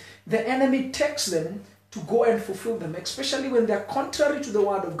proclaim, the enemy takes them to go and fulfill them, especially when they are contrary to the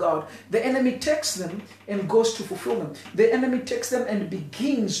word of God. The enemy takes them and goes to fulfill them. The enemy takes them and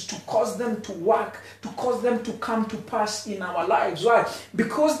begins to cause them to work, to cause them to come to pass in our lives. Why?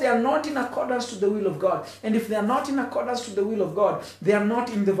 Because they are not in accordance to the will of God. And if they are not in accordance to the will of God, they are not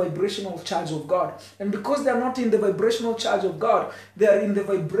in the vibrational charge of God. And because they are not in the vibrational charge of God, they are in the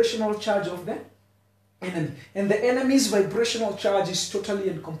vibrational charge of the enemy. And the enemy's vibrational charge is totally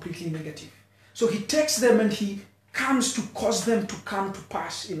and completely negative. So he takes them and he comes to cause them to come to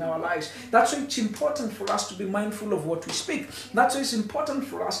pass in our lives. That's why it's important for us to be mindful of what we speak. That's why it's important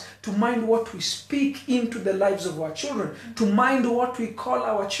for us to mind what we speak into the lives of our children, to mind what we call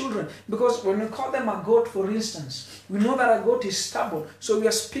our children. Because when we call them a goat, for instance, we know that a goat is stubborn. So we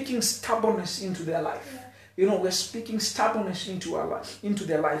are speaking stubbornness into their life. You know, we're speaking stubbornness into our life, into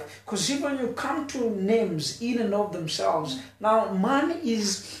their life. Because even when you come to names in and of themselves, now man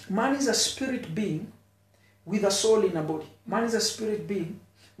is a spirit being with a soul in a body. Man is a spirit being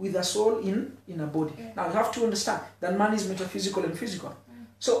with a soul in a body. Now you have to understand that man is metaphysical and physical.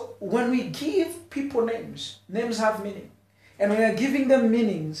 So when we give people names, names have meaning. And when we're giving them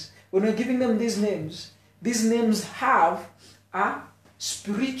meanings, when we're giving them these names have a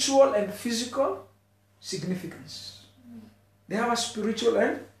spiritual and physical significance. They have a spiritual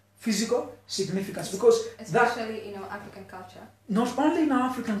and physical significance, because especially in our African culture. Not only in our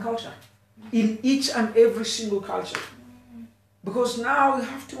African culture, in each and every single culture. Because now you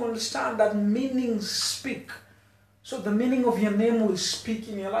have to understand that meanings speak. So the meaning of your name will speak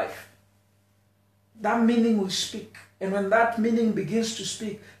in your life. That meaning will speak. And when that meaning begins to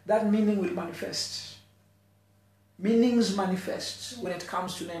speak, that meaning will manifest. Meanings manifest when it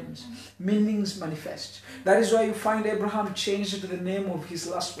comes to names. Meanings manifest. That is why you find Abraham changed the name of his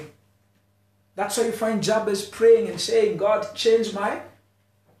last one. That's why you find Jabez praying and saying, God, change my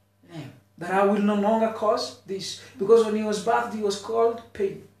name, that I will no longer cause this. Because when he was birthed, he was called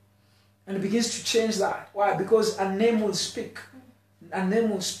Pain. And he begins to change that. Why? Because a name will speak. A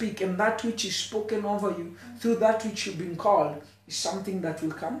name will speak, and that which is spoken over you, through that which you've been called, is something that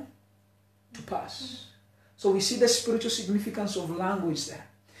will come to pass. So we see the spiritual significance of language there.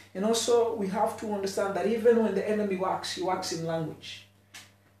 And also we have to understand that even when the enemy works, he works in language.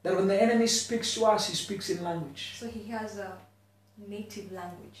 That when the enemy speaks to us, he speaks in language. So he has a native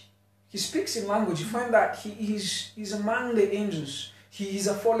language. He speaks in language. You find that he's among the angels. He is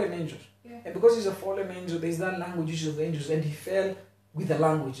a fallen angel. Yeah. And because he's a fallen angel, there's that language of the angels. And he fell with a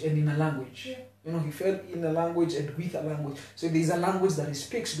language and in a language. Yeah. You know, he fell in a language and with a language. So there's a language that he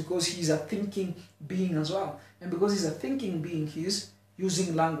speaks because he's a thinking being as well. And because he's a thinking being, he's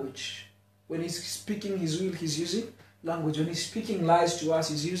using language. When he's speaking his will, he's using language. When he's speaking lies to us,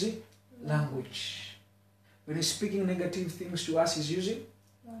 he's using language. When he's speaking negative things to us, he's using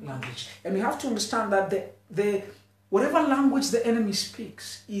language. And we have to understand that whatever language the enemy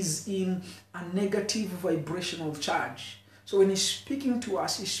speaks is in a negative vibrational charge. So when he's speaking to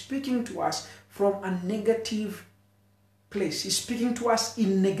us, he's speaking to us from a negative place. He's speaking to us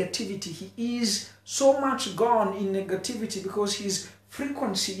in negativity. He is so much gone in negativity because his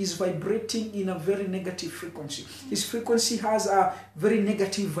frequency is vibrating in a very negative frequency. His frequency has a very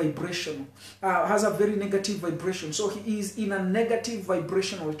negative vibration. So he is in a negative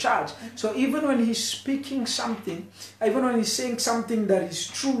vibrational charge. So even when he's speaking something, even when he's saying something that is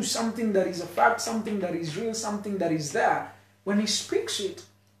true, something that is a fact, something that is real, something that is there, when he speaks it,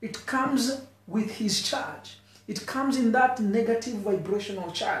 it comes with his charge. It comes in that negative vibrational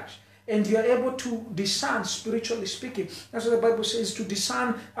charge. And you are able to discern, spiritually speaking. That's what the Bible says, to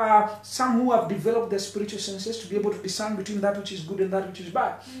discern, some who have developed their spiritual senses, to be able to discern between that which is good and that which is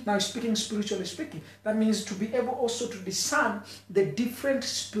bad. Now, speaking spiritually speaking, that means to be able also to discern the different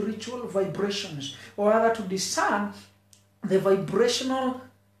spiritual vibrations, or rather to discern the vibrational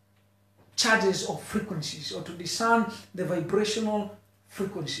charges of frequencies, or to discern the vibrational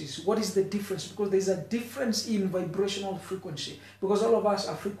frequencies. What is the difference? Because there's a difference in vibrational frequency. Because all of us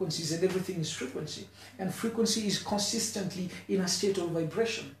are frequencies and everything is frequency. And frequency is consistently in a state of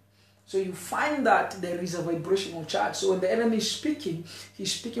vibration. So you find that there is a vibrational charge. So when the enemy is speaking,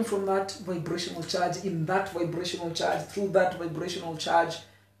 he's speaking from that vibrational charge, in that vibrational charge, through that vibrational charge,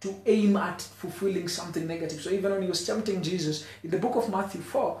 to aim at fulfilling something negative. So even when he was tempting Jesus, in the book of Matthew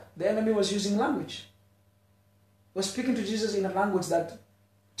 4, the enemy was using language. He was speaking to Jesus in a language that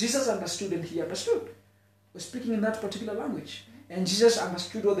Jesus understood and he understood. He was speaking in that particular language. And Jesus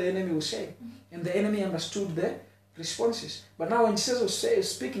understood what the enemy was saying. And the enemy understood the responses. But now when Jesus was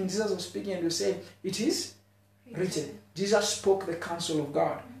speaking and he was saying, it is written. Jesus spoke the counsel of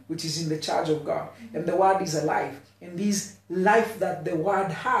God, which is in the charge of God. And the word is alive. And this life that the word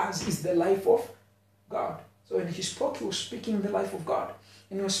has is the life of God. So when he spoke, he was speaking the life of God.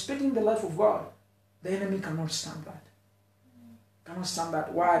 And he was speaking the life of God. The enemy cannot stand that. Cannot stand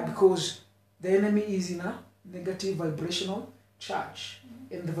that. Why? Because the enemy is in a negative vibrational charge.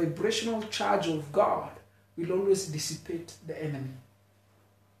 And the vibrational charge of God will always dissipate the enemy.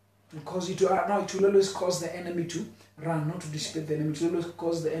 It will cause you to it will always cause the enemy to run, not to dissipate the enemy. It will always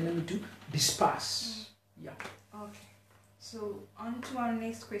cause the enemy to disperse. Yeah. Okay. So on to our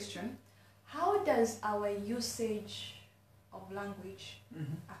next question. How does our usage of language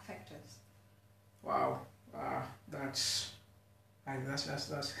affect us? Wow. That's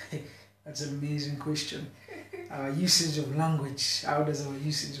that's an amazing question. Our usage of language. How does our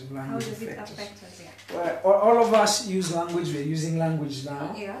usage of language affect us? Yeah. Well, all of us use language. We're using language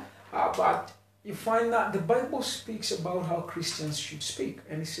now. Yeah. But you find that the Bible speaks about how Christians should speak,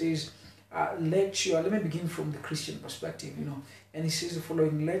 and it says, let me begin from the Christian perspective, and it says the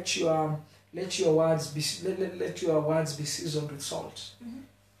following: let your words be seasoned with salt.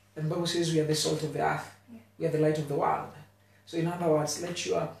 And the Bible says we are the salt of the earth. Yeah. We are the light of the world. So in other words, let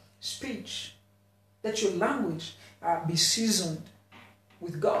your speech, let your language be seasoned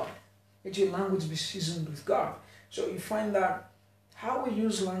with God. Let your language be seasoned with God. So you find that how we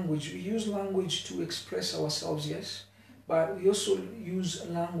use language to express ourselves, yes, but we also use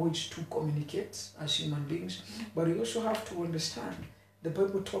language to communicate as human beings. But we also have to understand the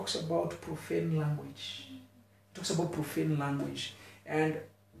Bible talks about profane language. It talks about profane language. And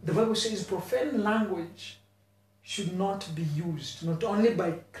the Bible says profane language should not be used, not only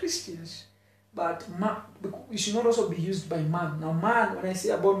by Christians, but it should not also be used by man. Now man, when I say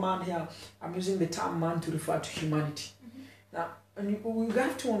about man here, I'm using the term man to refer to humanity. Now, and we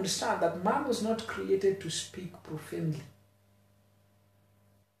have to understand that man was not created to speak profanely.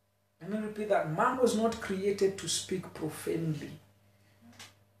 Let me repeat that. Man was not created to speak profanely.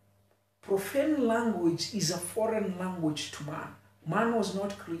 Profane language is a foreign language to man. Man was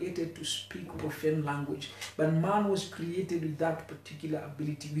not created to speak profane language, but man was created with that particular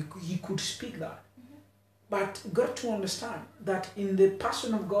ability. He could speak that. But you got to understand that in the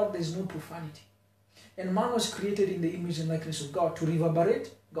person of God, there is no profanity. And man was created in the image and likeness of God to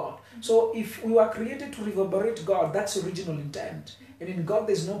reverberate God. So if we were created to reverberate God, that's original intent. And in God,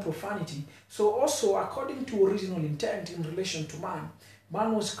 there's no profanity. So also, according to original intent in relation to man,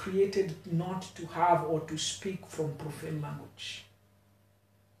 man was created not to have or to speak from profane language.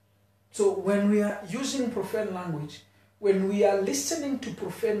 So when we are using profane language, when we are listening to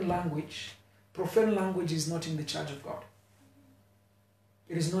profane language is not in the charge of God.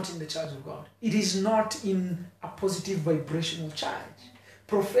 It is not in the charge of God. It is not in a positive vibrational charge.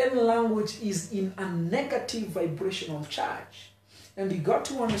 Profane language is in a negative vibrational charge. And you got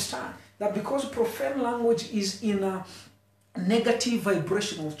to understand that because profane language is in a negative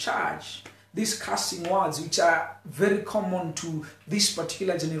vibrational charge, these cursing words, which are very common to this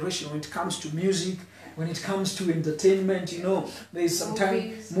particular generation when it comes to music, when it comes to entertainment, there's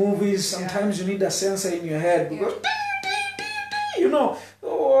sometimes movies, sometimes you need a sensor in your head because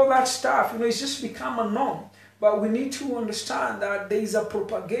all that stuff, it's just become a norm. But we need to understand that there is a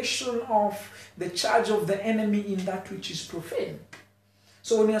propagation of the charge of the enemy in that which is profane.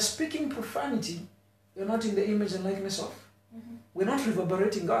 So when you're speaking profanity, you're not in the image and likeness of. We're not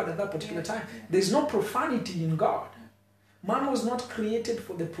reverberating God at that particular time. There's no profanity in God. Man was not created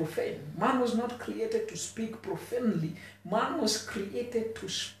for the profane. Man was not created to speak profanely. Man was created to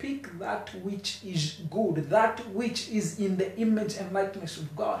speak that which is good, that which is in the image and likeness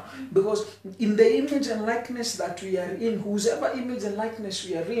of God. Because in the image and likeness that we are in, whosever image and likeness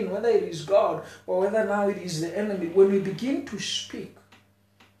we are in, whether it is God or whether now it is the enemy, when we begin to speak,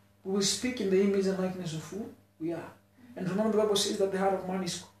 we will speak in the image and likeness of who we are. And remember, the Bible says that the heart of man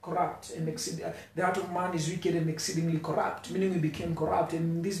is corrupt and the heart of man is wicked and exceedingly corrupt, meaning we became corrupt.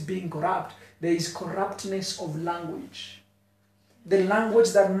 And in this being corrupt, there is corruptness of language. The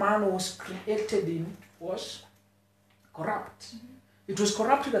language that man was created in was corrupt. It was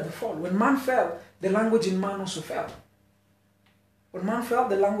corrupted at the fall. When man fell, the language in man also fell. When man fell,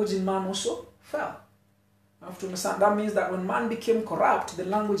 the language in man also fell. You have to understand. That means that when man became corrupt, the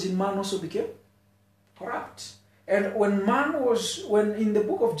language in man also became corrupt. And when in the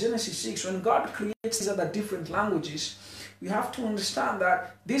book of Genesis 6, when God creates these other different languages, we have to understand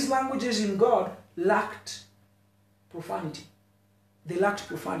that these languages in God lacked profanity. They lacked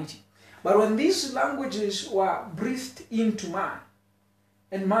profanity. But when these languages were breathed into man,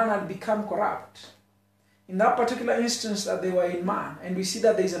 and man had become corrupt, in that particular instance that they were in man, and we see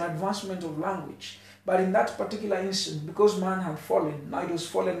that there is an advancement of language, But in that particular instance, because man had fallen, now it was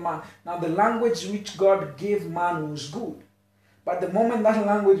fallen man. Now the language which God gave man was good. But the moment that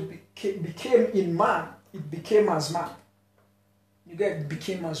language became in man, it became as man. You get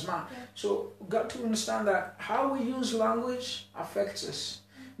became as man. Yeah. So we got to understand that how we use language affects us.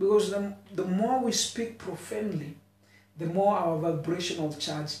 Because the more we speak profanely, the more our vibrational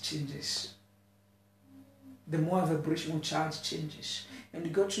charge changes. The more vibrational charge changes. And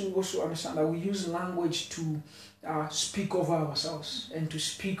you got to also understand that we use language to speak over ourselves and to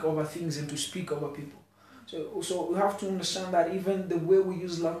speak over things and to speak over people. So we have to understand that even the way we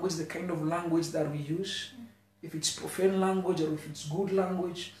use language, the kind of language that we use, if it's profane language or if it's good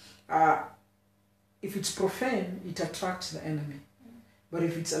language, if it's profane, it attracts the enemy. But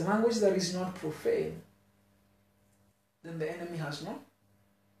if it's a language that is not profane, then the enemy has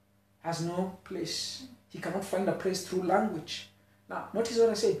no place. He cannot find a place through language. Now, notice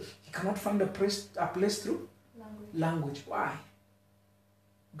what I said. He cannot find a place through language. Why?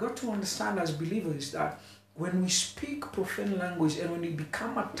 Got to understand as believers that when we speak profane language and when we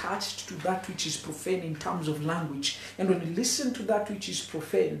become attached to that which is profane in terms of language, and when we listen to that which is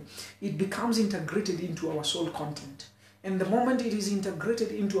profane, it becomes integrated into our soul content. And the moment it is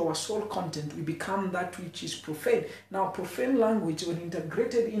integrated into our soul content, we become that which is profane. Now, profane language, when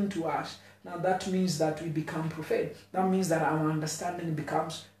integrated into us, now that means that we become profane. That means that our understanding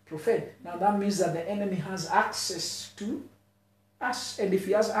becomes profane. Now that means that the enemy has access to us. And if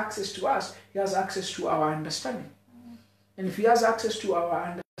he has access to us, he has access to our understanding. And if he has access to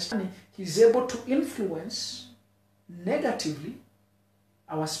our understanding, he's able to influence negatively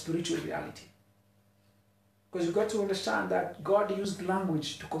our spiritual reality. Because you've got to understand that God used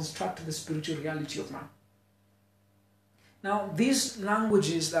language to construct the spiritual reality of man. Now, these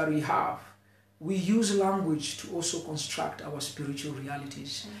languages that we have, we use language to also construct our spiritual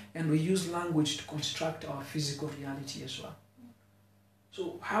realities. And we use language to construct our physical reality as well.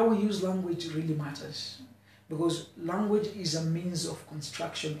 So how we use language really matters. Because language is a means of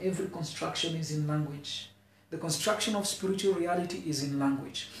construction. Every construction is in language. The construction of spiritual reality is in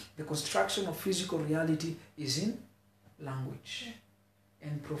language. The construction of physical reality is in language.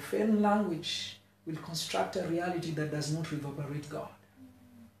 And profane language will construct a reality that does not reverberate God.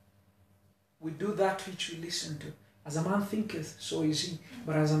 We do that which we listen to. As a man thinketh, so is he.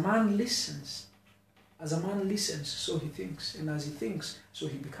 But as a man listens, so he thinks. And as he thinks, so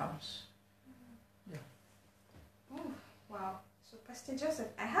he becomes. Yeah. Ooh, wow. So Pastor Joseph,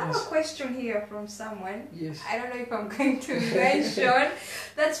 I have a question here from someone. Yes. I don't know if I'm going to mention.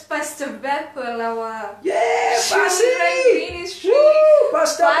 That's Pastor Bethel, our Pastor ministry. Woo,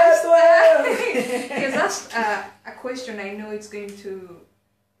 Pastor Bethel. He has asked a question. I know it's going to,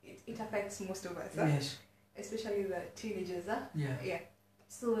 it affects most of us. Yes. Especially the teenagers. Yeah.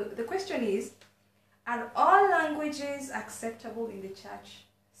 So the question is, are all languages acceptable in the church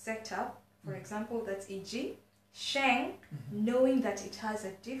setup? For example, that's e.g. Sheng, knowing that it has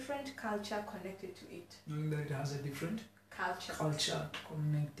a different culture connected to it. Knowing that it has a different culture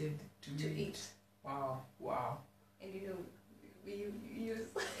connected to it. Wow. And you know, we use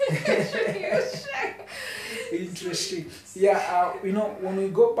Sheng. Interesting. Yeah, when we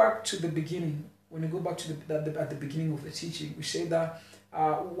go back to the beginning, at the beginning of the teaching, we say that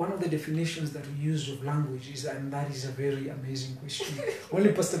one of the definitions that we use of language is, and that is a very amazing question.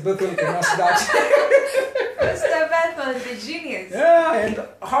 Only Pastor Bethel can ask that. Pastor Bethel, the genius. Yeah, and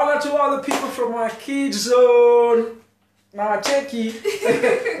holler to all the people from our kids zone. Now, check it.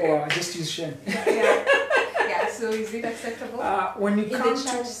 I just use Shen. Yeah, so is it acceptable? When you come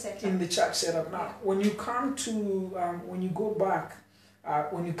in the church setup. Now, when you come to, when you go back,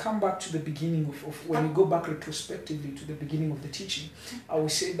 when you come back to the beginning when you go back retrospectively to the beginning of the teaching, I will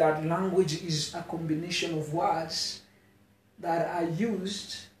say that language is a combination of words that are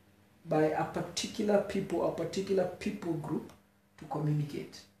used by a particular people group to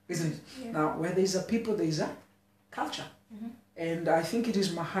communicate, isn't it? Yeah. Now, where there is a people, there is a culture. And I think it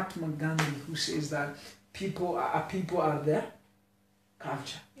is Mahatma Gandhi who says that people are their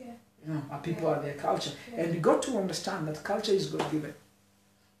culture. Yeah. Our people are their culture. Yeah. And you got to understand that culture is God-given.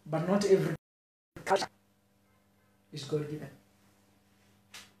 But not every culture is God-given.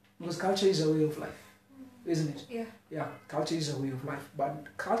 Because culture is a way of life, isn't it? Yeah, culture is a way of life.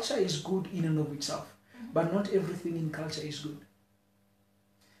 But culture is good in and of itself. But not everything in culture is good.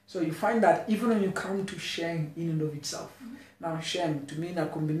 So you find that even when you come to Sheng in and of itself, now Sheng to mean a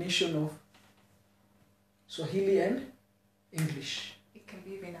combination of Swahili and English. It can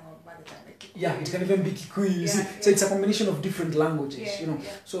be even our mother tongue. Yeah, it can even be Kikuyu. So it's a combination of different languages,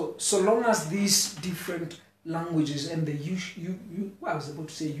 So long as these different languages and the I was about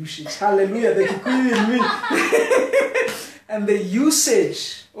to say usage. Hallelujah, the Kikuyu in me. And the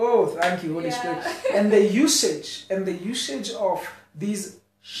usage. Oh, thank you, Holy Spirit. And the usage of these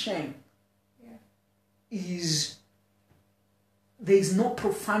sheng is, there is no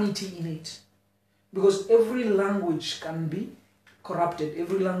profanity in it. Because every language can be corrupted.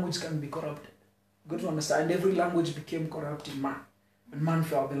 Every language can be corrupted. Good to understand. Every language became corrupt in man. When man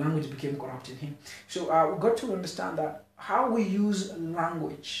fell, the language became corrupt in him. So we've got to understand that how we use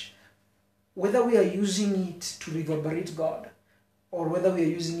language, whether we are using it to reverberate God, or whether we are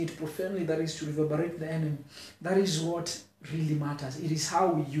using it profanely, that is to reverberate the enemy, that is what really matters. It is how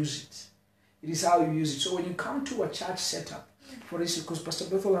we use it. It is how you use it. So when you come to a church setup, for instance, because Pastor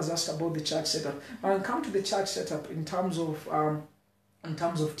Bethel has asked about the church setup, when I come to the church setup in terms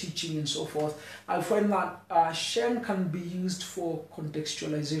of teaching and so forth, I find that sheng can be used for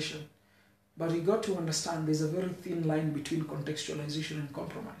contextualization. But you got to understand there's a very thin line between contextualization and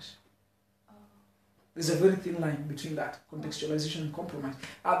compromise. There's a very thin line between that, contextualization and compromise.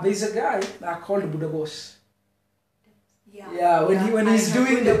 There's a guy called Buddha Boss. When he's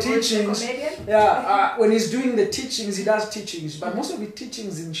doing the teachings, when he's doing the teachings, he does teachings, but most of the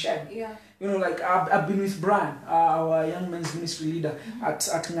teachings in sheng. You know, like I've been with Brian, our young men's ministry leader at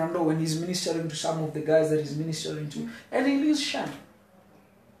Ngando, when he's ministering to some of the guys that he's ministering to, and he uses sheng.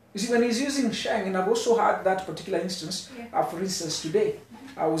 You see, when he's using sheng, and I've also had that particular instance, for instance, today,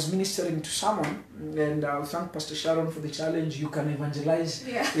 I was ministering to someone, and I thank Pastor Sharon for the challenge, you can evangelize,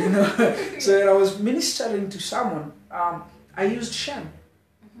 you know. So when I was ministering to someone, I used sheng.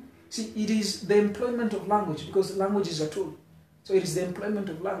 See, it is the employment of language, because language is a tool. So it is the employment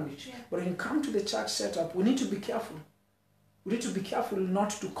of language. But when you come to the church setup, we need to be careful. We need to be careful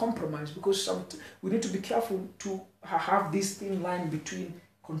not to compromise, because we need to be careful to have this thin line between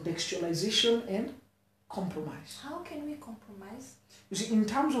contextualization and compromise. How can we compromise? You see, in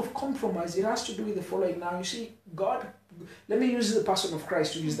terms of compromise, it has to do with the following. Now, you see, God, let me use the person of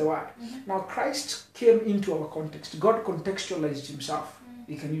Christ to use the word. Now, Christ came into our context. God contextualized himself.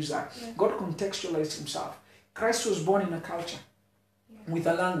 You can use that. God contextualized himself. Christ was born in a culture with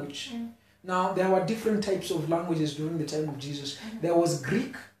a language. Now, there were different types of languages during the time of Jesus. There was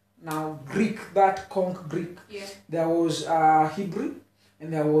Greek. Now, Greek, that conch Greek. There was Hebrew,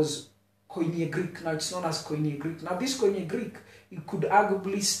 and there was Koine Greek. Now, it's known as Koine Greek. Now, this Koine Greek, you could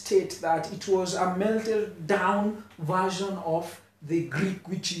arguably state that it was a melted down version of the Greek,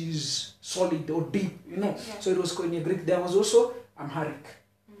 which is solid or deep, you know. So it was Koine Greek. There was also Amharic.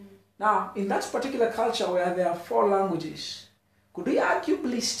 Now, in that particular culture where there are 4 languages, could we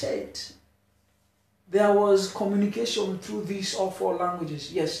arguably state there was communication through these all 4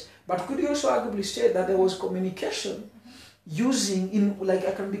 languages? Yes. But could you also arguably state that there was communication using, like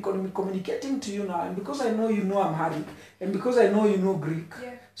I can be communicating to you now, and because I know you know Amharic, and because I know you know Greek,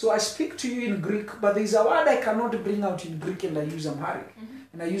 so I speak to you in Greek, but there is a word I cannot bring out in Greek, and I use Amharic,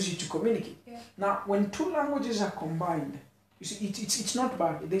 and I use it to communicate. Now, when 2 languages are combined, you see, it's not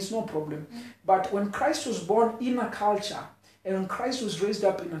bad, there's no problem. But when Christ was born in a culture, and when Christ was raised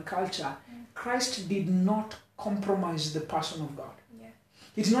up in a culture, Christ did not compromise the person of God.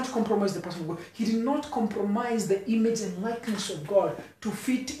 He did not compromise the person of God. He did not compromise the image and likeness of God to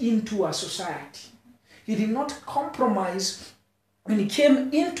fit into a society. He did not compromise when he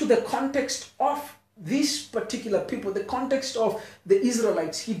came into the context of these particular people, the context of the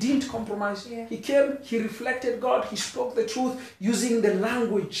Israelites. He didn't compromise. He came, he reflected God, he spoke the truth using the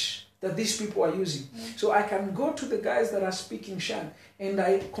language that these people are using. So I can go to the guys that are speaking sheng, and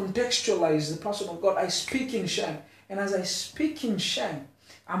I contextualize the person of God. I speak in sheng, and as I speak in sheng,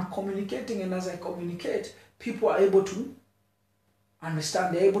 I'm communicating, and as I communicate, people are able to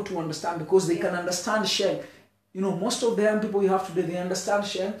understand. They're able to understand because they can understand sheng. You know, most of the young people you have today, they understand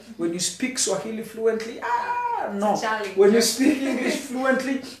sheng. When you speak Swahili fluently, no. When you speak English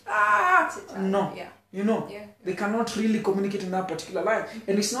fluently, no. You know, they cannot really communicate in that particular line.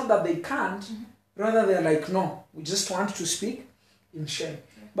 And it's not that they can't, rather they're like, no, we just want to speak in sheng.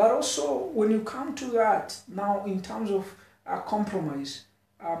 But also, when you come to that, now in terms of compromise,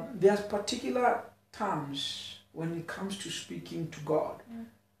 there are particular terms when it comes to speaking to God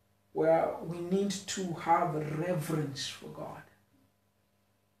where we need to have reverence for God.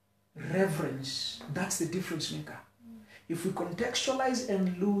 Reverence, that's the difference maker. If we contextualize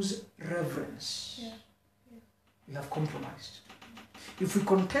and lose reverence, we have compromised. If we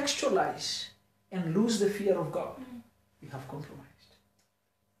contextualize and lose the fear of God, we have compromised.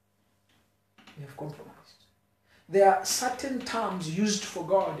 We have compromised. There are certain terms used for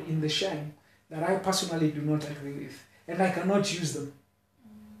God in the sheng that I personally do not agree with, and I cannot use them.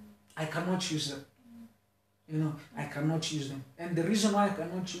 I cannot use them. You know, I cannot use them. And the reason why I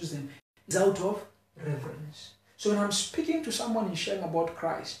cannot use them is out of reverence. So when I'm speaking to someone and sharing about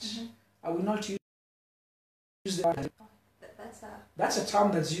Christ, I will not use the word. That's a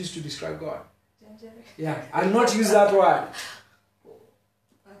term that's used to describe God. Yeah, I'll not use that word.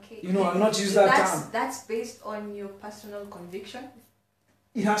 Okay. You know, I'll not use that term. That's based on your personal conviction?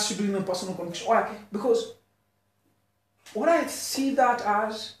 It has to do with my personal conviction. Why? Because what I see that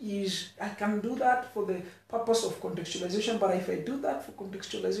as is I can do that for the purpose of contextualization, but if I do that for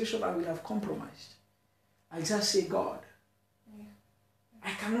contextualization, I will have compromised. I just say God. Yeah.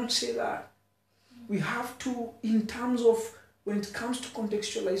 I cannot say that. We have to, in terms of, when it comes to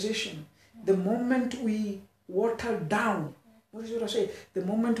contextualization, the moment we water down, what is what I say? The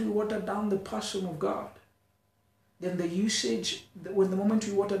moment we water down the person of God, then the usage, when the moment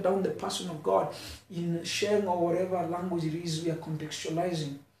we water down the person of God in sharing or whatever language it is we are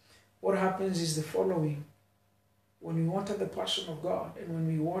contextualizing, what happens is the following. When we water the person of God and when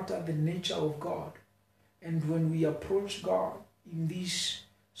we water the nature of God and when we approach God in this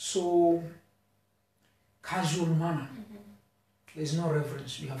so casual manner, there's no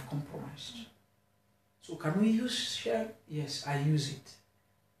reverence, we have compromised. So can we use share? Yes, I use it.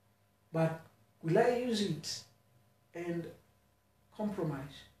 But will I use it and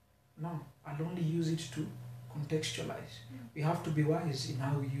compromise? No, I'll only use it to contextualize. We have to be wise in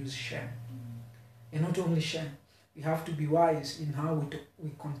how we use shame. And not only shame, we have to be wise in how we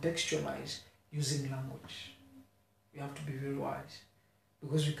contextualize using language. We have to be very wise.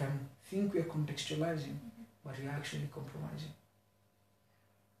 Because we can think we are contextualizing, but we are actually compromising.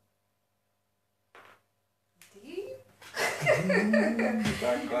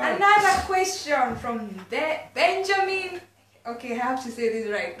 Another question from Benjamin. Okay, I have to say this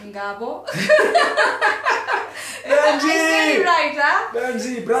right. Ngabo. I say it right, huh?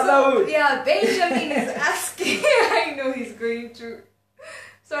 Benji, brotherhood. So, yeah, Benjamin is asking. I know he's going to.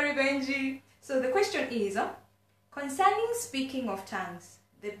 Sorry, Benji. So the question is, concerning speaking of tongues,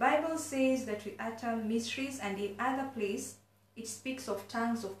 the Bible says that we utter mysteries, and in other place it speaks of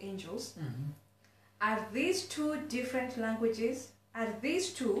tongues of angels. Are these two different languages? Are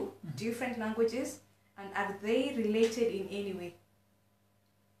these two different languages, and are they related in any way?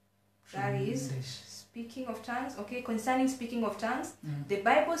 That is, speaking of tongues. Okay, concerning speaking of tongues, the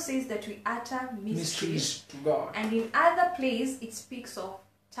Bible says that we utter mysteries to God. And in other place it speaks of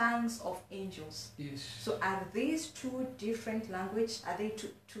tongues of angels. Yes. So are these two different languages? Are they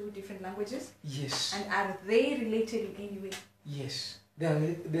two different languages? Yes. And are they related in any way? Yes. They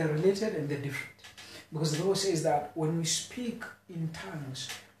are related and they're different. Because the Bible says that when we speak in tongues,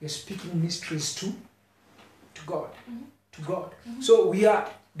 we are speaking mysteries to God. To God. So we are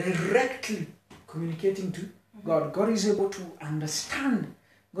directly communicating to God. God is able to understand.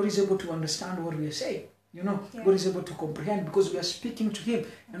 God is able to understand what we are saying. You know, God is able to comprehend because we are speaking to Him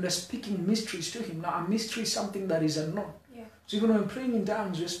and we are speaking mysteries to Him. Now, a mystery is something that is unknown. Yeah. So even when we're praying in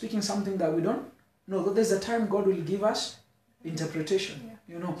tongues, we're speaking something that we don't know. There's a time God will give us interpretation,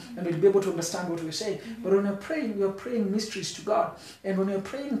 you know, and we'll be able to understand what we're saying. But when we are praying mysteries to God. And when we're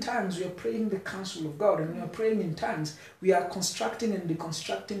praying in tongues, we are praying the counsel of God. And when we are praying in tongues, we are constructing and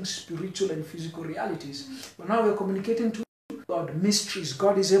deconstructing spiritual and physical realities. But now we're communicating to God mysteries.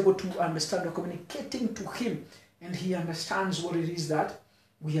 God is able to understand. We're communicating to Him and He understands what it is that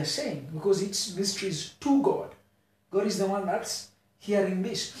we are saying because it's mysteries to God. God is the one that's hearing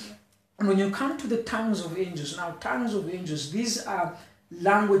this. And when you come to the tongues of angels, now tongues of angels, these are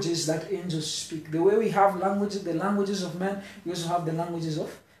languages that angels speak. The way we have languages, the languages of men, we also have the languages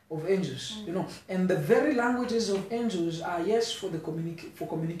of angels, you know. And the very languages of angels are, yes, for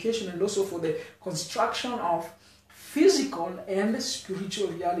communication and also for the construction of physical and spiritual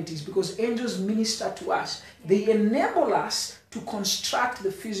realities, because angels minister to us. They enable us to construct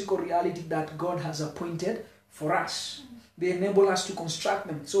the physical reality that God has appointed for us. They enable us to construct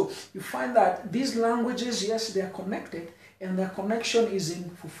them. So you find that these languages, yes, they are connected, and their connection is in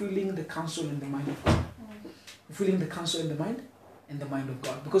fulfilling the counsel in the mind of God. Fulfilling the counsel in the mind of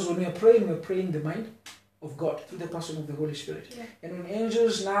God. Because when we are praying the mind of God through the person of the Holy Spirit. Yeah. And when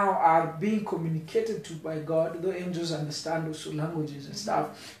angels now are being communicated to by God, the angels understand also languages and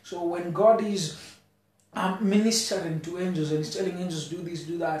stuff. So when God is ministering to angels and is telling angels do this,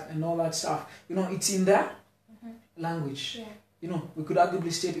 do that, and all that stuff, you know, it's in their language. Yeah. You know, we could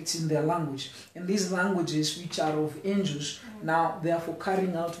arguably state it's in their language. And these languages, which are of angels, now therefore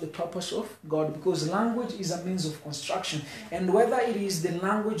carrying out the purpose of God, because language is a means of construction. And whether it is the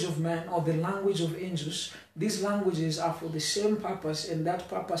language of man or the language of angels, these languages are for the same purpose, and that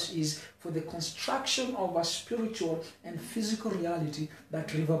purpose is for the construction of a spiritual and physical reality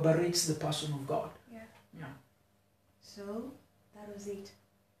that reverberates the person of God. Yeah. Yeah. So that was it.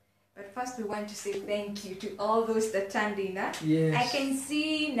 But first we want to say thank you to all those that turned in. Yes. I can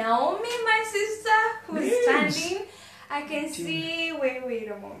see Naomi, my sister, who's Yes. standing. I can see, wait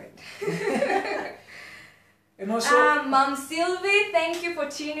a moment. And also, Mom Sylvie, thank you for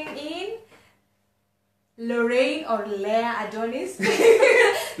tuning in. Lorraine or Leah Adonis,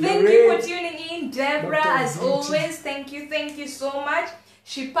 thank you for tuning in. Deborah, Dr. as Beauty. always, thank you so much.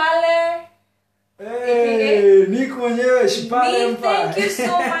 Shipale, hey, Nick mwenyewe, Shipale me, Empire. thank you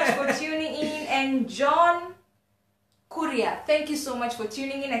so much for tuning in. And John Kuria, thank you so much for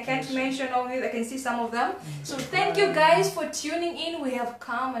tuning in. I can't mention all of you, I can see some of them. So thank you guys for tuning in. We have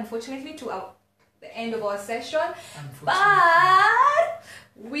come, unfortunately, to the end of our session, but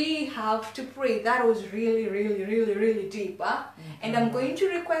we have to pray. That was really deep. And I'm going to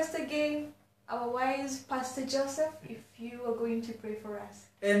request again our wise Pastor Joseph, if you are going to pray for us.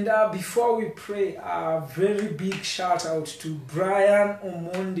 And before we pray, a very big shout out to Brian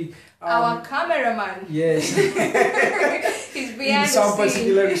Omondi, Our cameraman. Yes. He's behind In some the scene.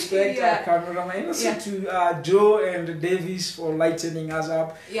 particular respect, Yeah. our cameraman. And also Yeah. to Joe and Davis for lightening us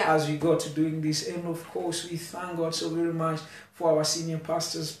up Yeah. as we got to doing this. And of course, we thank God so very much for our senior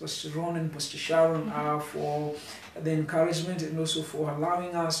pastors, Pastor Ron and Pastor Sharon, for the encouragement and also for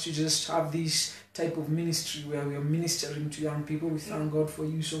allowing us to just have this type of ministry where we are ministering to young people. We thank God for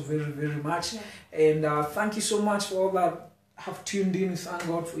you so very much. Yeah. And thank you so much for all that have tuned in. We thank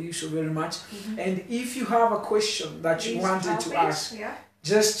God for you so very much. And if you have a question that you Please wanted drop to it. ask, Yeah.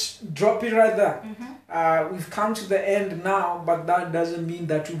 just drop it right there. We've come to the end now, but that doesn't mean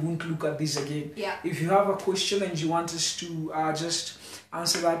that we won't look at this again. Yeah. If you have a question and you want us to just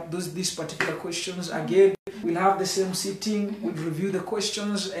answer these particular questions again, we'll have the same sitting, we'll review the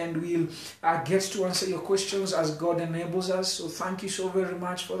questions, and we'll get to answer your questions as God enables us. So thank you so very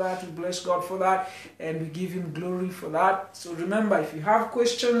much for that. We bless God for that, and we give Him glory for that. So remember, if you have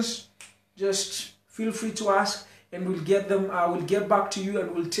questions, just feel free to ask, and we'll get them. We'll get back to you,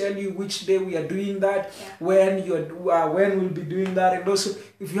 and we'll tell you which day we are doing that, when we'll be doing that, and also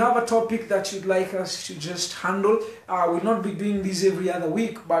if you have a topic that you'd like us to just handle, we'll not be doing this every other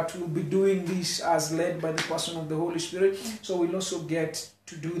week, but we'll be doing this as led by the person of the Holy Spirit. So we'll also get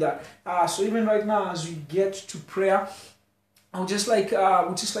to do that. So even right now, as we get to prayer, would just like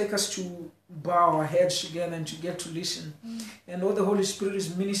us to bow our heads together and to get to listen. And what the Holy Spirit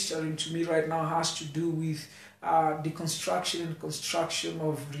is ministering to me right now has to do with deconstruction and construction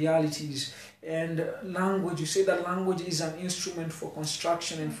of realities. And language, you say that language is an instrument for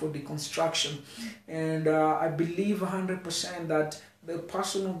construction and for deconstruction. And I believe 100% that the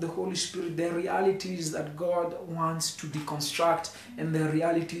person of the Holy Spirit, the realities that God wants to deconstruct and the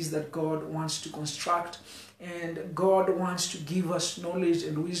realities that God wants to construct. And God wants to give us knowledge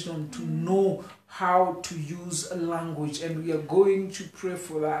and wisdom to know how to use a language, and we are going to pray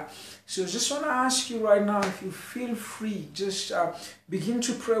for that. So I just want to ask you right now, if you feel free, just begin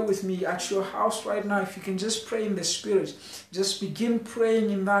to pray with me at your house right now. If you can just pray in the Spirit, just begin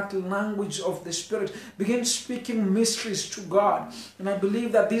praying in that language of the Spirit. Begin speaking mysteries to God. And I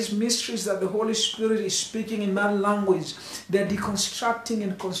believe that these mysteries that the Holy Spirit is speaking in that language, they're deconstructing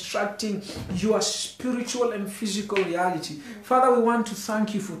and constructing your spiritual and physical reality. Father, we want to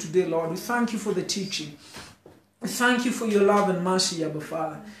thank you for today, Lord. We thank you for the teaching. We thank you for your love and mercy, Abba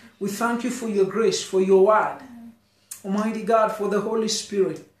Father. We thank you for your grace, for your word. Almighty God, for the Holy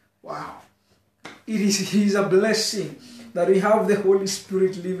Spirit. Wow. It is a blessing that we have the Holy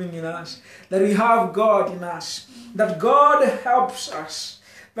Spirit living in us, that we have God in us, that God helps us,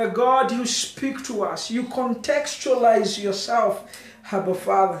 that God, you speak to us, you contextualize yourself, Abba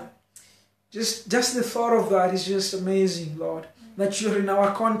Father. Just the thought of that is just amazing, Lord, that you're in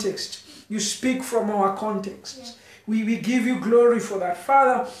our context. You speak from our context. We give you glory for that.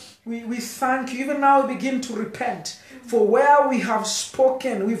 Father, we thank you. Even now we begin to repent for where we have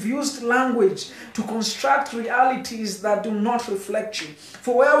spoken. We've used language to construct realities that do not reflect you.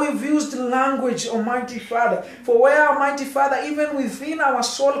 For where we've used language, Almighty Father. For where, Almighty Father, even within our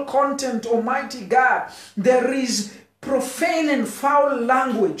soul content, Almighty God, there is profane and foul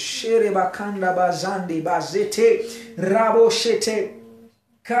language. Shere bakanda bazande bazete rabo shete.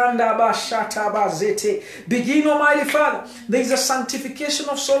 Begin, Almighty Father. There is a sanctification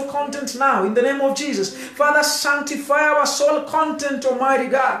of soul content now in the name of Jesus. Father, sanctify our soul content, Almighty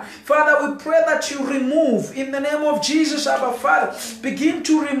God. Father, we pray that you remove in the name of Jesus, our Father. Begin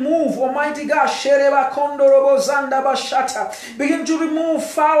to remove, Almighty God. Begin to remove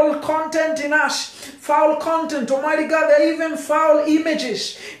foul content in us. foul content, Almighty God, there are even foul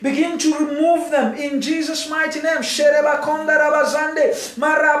images. Begin to remove them in Jesus' mighty name. Shereba konda rabazande,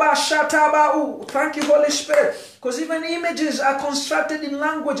 maraba shatabau. Thank you, Holy Spirit. Because even images are constructed in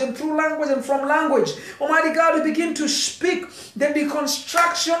language and through language and from language. Almighty God, we begin to speak the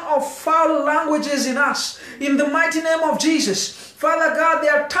deconstruction of foul languages in us. In the mighty name of Jesus. Father God,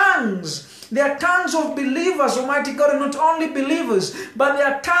 there are tongues. They are tongues of believers, Almighty God, and not only believers, but they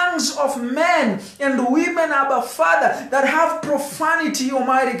are tongues of men and women, Abba Father, that have profanity,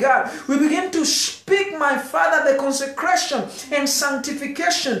 Almighty God. We begin to speak, my Father, the consecration and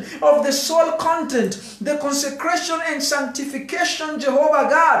sanctification of the soul content, the consecration and sanctification, Jehovah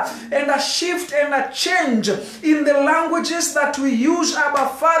God, and a shift and a change in the languages that we use, Abba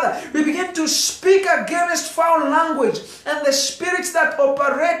Father. We begin to speak against foul language and the spirits that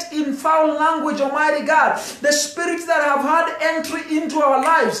operate in foul language, Almighty God, the spirits that have had entry into our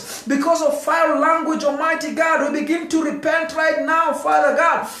lives because of foul language, Almighty God. We begin to repent right now, Father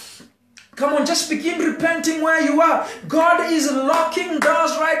God. Come on, just begin repenting where you are. God is locking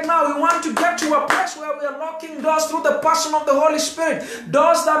doors right now. We want to get to a place where we are locking doors through the person of the Holy Spirit.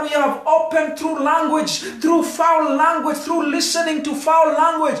 Doors that we have opened through language, through foul language, through listening to foul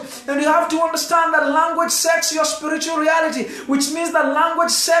language. And you have to understand that language sets your spiritual reality, which means that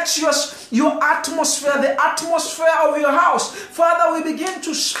language sets your atmosphere, the atmosphere of your house. Father, we begin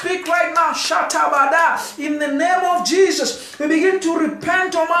to speak right now, Shatabada, in the name of Jesus. We begin to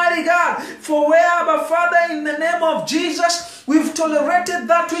repent, Almighty God. For where, Abba Father, in the name of Jesus, we've tolerated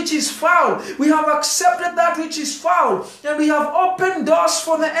that which is foul. We have accepted that which is foul. And we have opened doors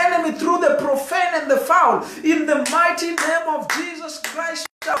for the enemy through the profane and the foul. In the mighty name of Jesus Christ,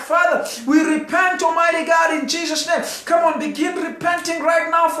 our Father, we repent, Almighty God, in Jesus' name. Come on, begin repenting right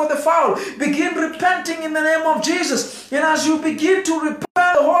now for the foul. Begin repenting in the name of Jesus. And as you begin to repent,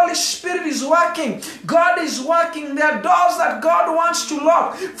 the Holy Spirit is working. God is working. There are doors that God wants to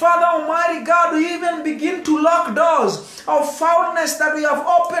lock. Father, Almighty God, we even begin to lock doors of foulness that we have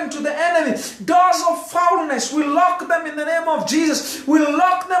opened to the enemy. Doors of foulness, we lock them in the name of Jesus. We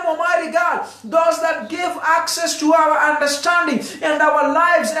lock them, Almighty God. Doors that give access to our understanding and our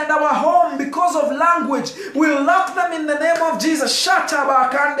lives and our home because of language. We lock them in the name of Jesus.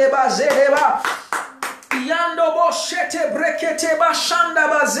 Shatabakandeba zedeba.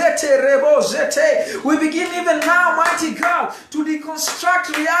 We begin even now, mighty God, to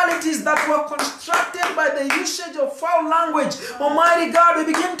deconstruct realities that were constructed by the usage of foul language. Almighty God,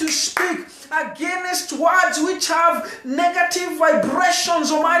 we begin to speak against words which have negative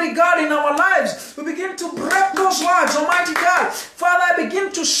vibrations, Almighty God, in our lives. We begin to break those words, Almighty God. Father, I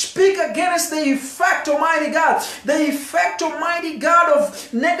begin to speak against the effect, Almighty God, the effect, Almighty God,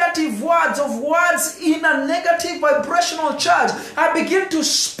 of negative words, of words in a negative vibrational charge. I begin to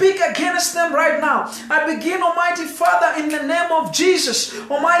speak against them right now. I begin, Almighty Father, in the name of Jesus,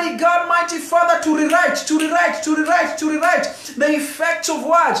 Almighty God, mighty Father, to rewrite the effects of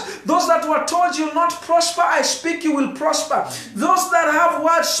words. Those that were told you will not prosper, I speak you will prosper. Those that have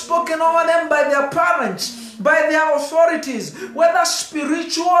words spoken over them by their parents, by their authorities, whether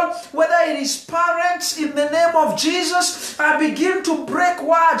spiritual, whether it is parents, in the name of Jesus, I begin to break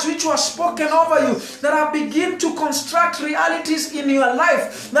words which were spoken over you, that I begin to construct realities in your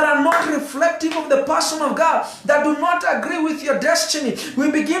life that are not reflective of the person of God, that do not agree with your destiny.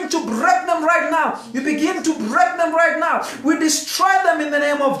 We begin to break them right now. We begin to break them right now. We destroy them in the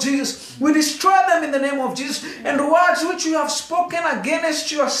name of Jesus. We destroy them in the name of Jesus. And words which you have spoken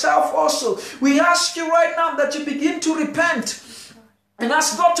against yourself also, we ask you right now that you begin to repent and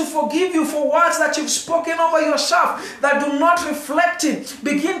ask God to forgive you for words that you've spoken over yourself that do not reflect Him.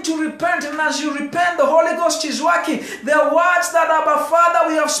 Begin to repent, and as you repent, the Holy Ghost is working. There are words that, Abba Father,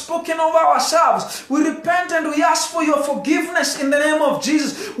 we have spoken over ourselves. We repent and we ask for your forgiveness in the name of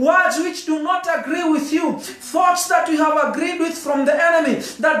Jesus. Words which do not agree with you, thoughts that we have agreed with from the enemy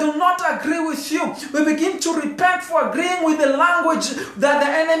that do not agree with you. We begin to repent for agreeing with the language that the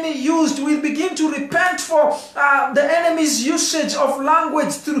enemy used. We begin to repent for the enemy's usage of language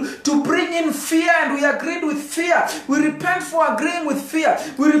to bring in fear, and we agreed with fear. We repent for agreeing with fear.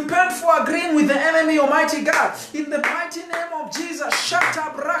 We repent for agreeing with the enemy, Almighty God. In the mighty name of Jesus.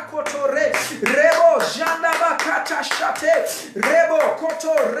 Shata brakotore rebo janda bakata shate rebo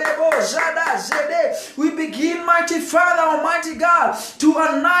koto rebo zada zede. We begin, mighty Father, Almighty God, to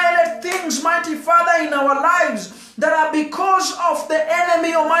annihilate things, mighty Father, in our lives that are because of the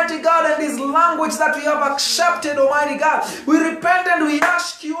enemy, Almighty God, and his language that we have accepted, Almighty God. We repent and we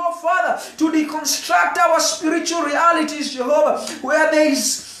ask you, oh Father, to deconstruct our spiritual realities, Jehovah, where there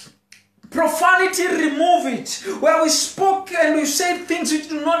is Profanity, remove it. Where we spoke and we said things which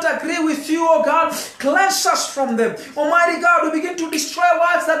do not agree with you, oh God, cleanse us from them. Almighty God, we begin to destroy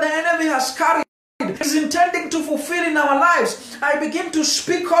words that the enemy has carried, is intending to fulfill in our lives. I begin to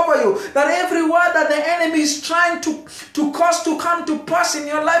speak over you that every word that the enemy is trying to cause to come to pass in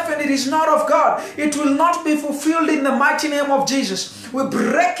your life, and it is not of God, it will not be fulfilled in the mighty name of Jesus. We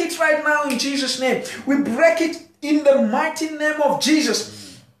break it right now in Jesus' name. We break it in the mighty name of Jesus.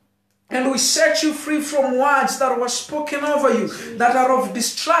 And we set you free from words that were spoken over you, that are of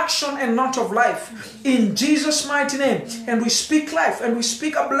destruction and not of life. In Jesus' mighty name. And we speak life and we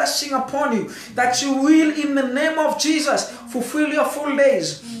speak a blessing upon you, that you will, in the name of Jesus, fulfill your full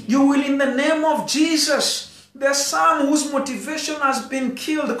days. You will, in the name of Jesus. There are some whose motivation has been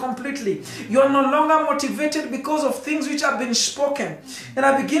killed completely. You are no longer motivated because of things which have been spoken. And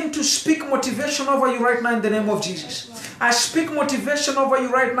I begin to speak motivation over you right now in the name of Jesus. I speak motivation over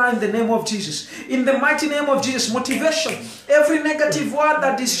you right now in the name of Jesus. In the mighty name of Jesus, motivation. Every negative word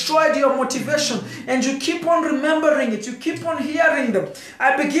that destroyed your motivation, and you keep on remembering it, you keep on hearing them,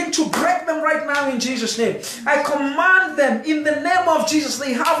 I begin to break them right now in Jesus' name. I command them in the name of Jesus.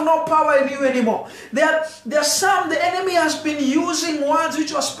 They have no power in you anymore. There are some, the enemy has been using words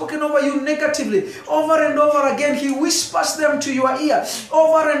which were spoken over you negatively over and over again. He whispers them to your ear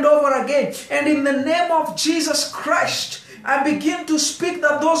over and over again. And in the name of Jesus Christ, I begin to speak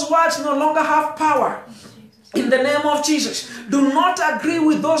that those words no longer have power. In the name of Jesus, do not agree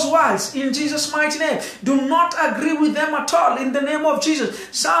with those words in Jesus' mighty name. Do not agree with them at all in the name of Jesus.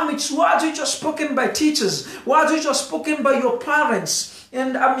 Some, it's words which are spoken by teachers, words which are spoken by your parents.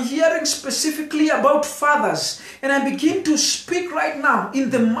 And I'm hearing specifically about fathers. And I begin to speak right now in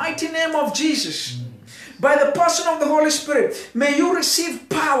the mighty name of Jesus. By the person of the Holy Spirit, may you receive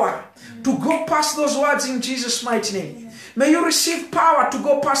power to go past those words in Jesus' mighty name. May you receive power to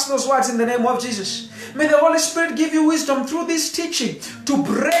go past those words in the name of Jesus. May the Holy Spirit give you wisdom through this teaching to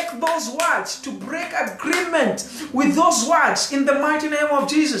break those words, to break agreement with those words in the mighty name of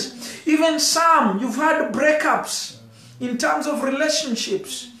Jesus. Even some, you've had breakups in terms of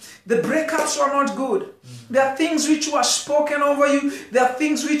relationships. The breakups were not good. There are things which were spoken over you. There are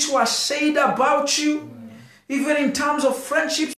things which were said about you. Even in terms of friendships.